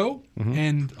Dave Show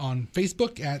and on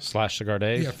Facebook at /Cigar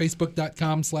Dave. Yeah,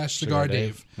 Facebook.com/Cigar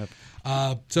Dave. Yep.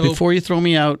 So before you throw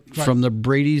me out, from the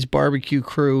Brady's Barbecue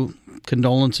crew,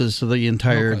 condolences to the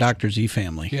entire Dr. Z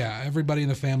family. Yeah, everybody in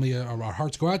the family, our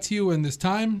hearts go out to you in this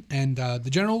time, and the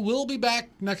General will be back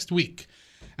next week.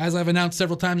 As I've announced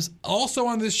several times, also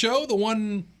on this show, the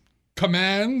one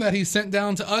command that he sent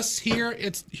down to us here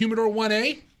at Humidor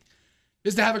 1A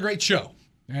is to have a great show.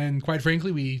 And quite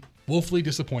frankly, we woefully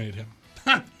disappointed him.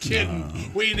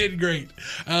 Kidding. We did great.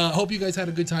 Hope you guys had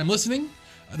a good time listening.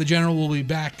 The General will be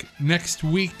back next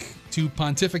week to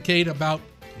pontificate about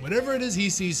whatever it is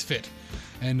he sees fit.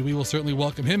 And we will certainly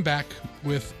welcome him back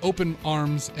with open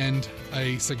arms and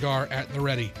a cigar at the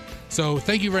ready. So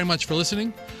thank you very much for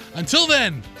listening. Until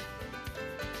then,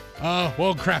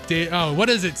 well, crap, Dave. Oh, what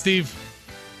is it, Steve?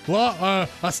 Well,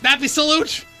 a snappy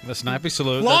salute? The snappy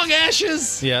salute. Long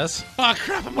ashes? Yes. Oh,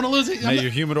 crap, I'm going to lose it. May your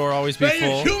humidor always be full.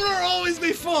 May your humidor always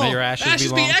be full. May your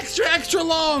ashes be extra, extra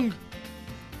long.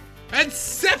 And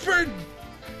Semper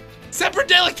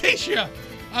Delectatio.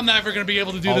 I'm never going to be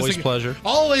able to do this again. Always pleasure.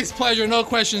 Always pleasure, no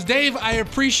questions. Dave, I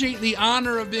appreciate the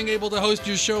honor of being able to host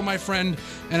your show, my friend,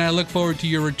 and I look forward to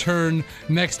your return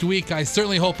next week. I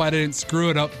certainly hope I didn't screw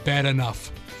it up bad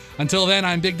enough. Until then,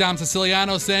 I'm Big Dom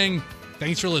Siciliano saying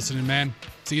thanks for listening, man.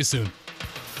 See you soon.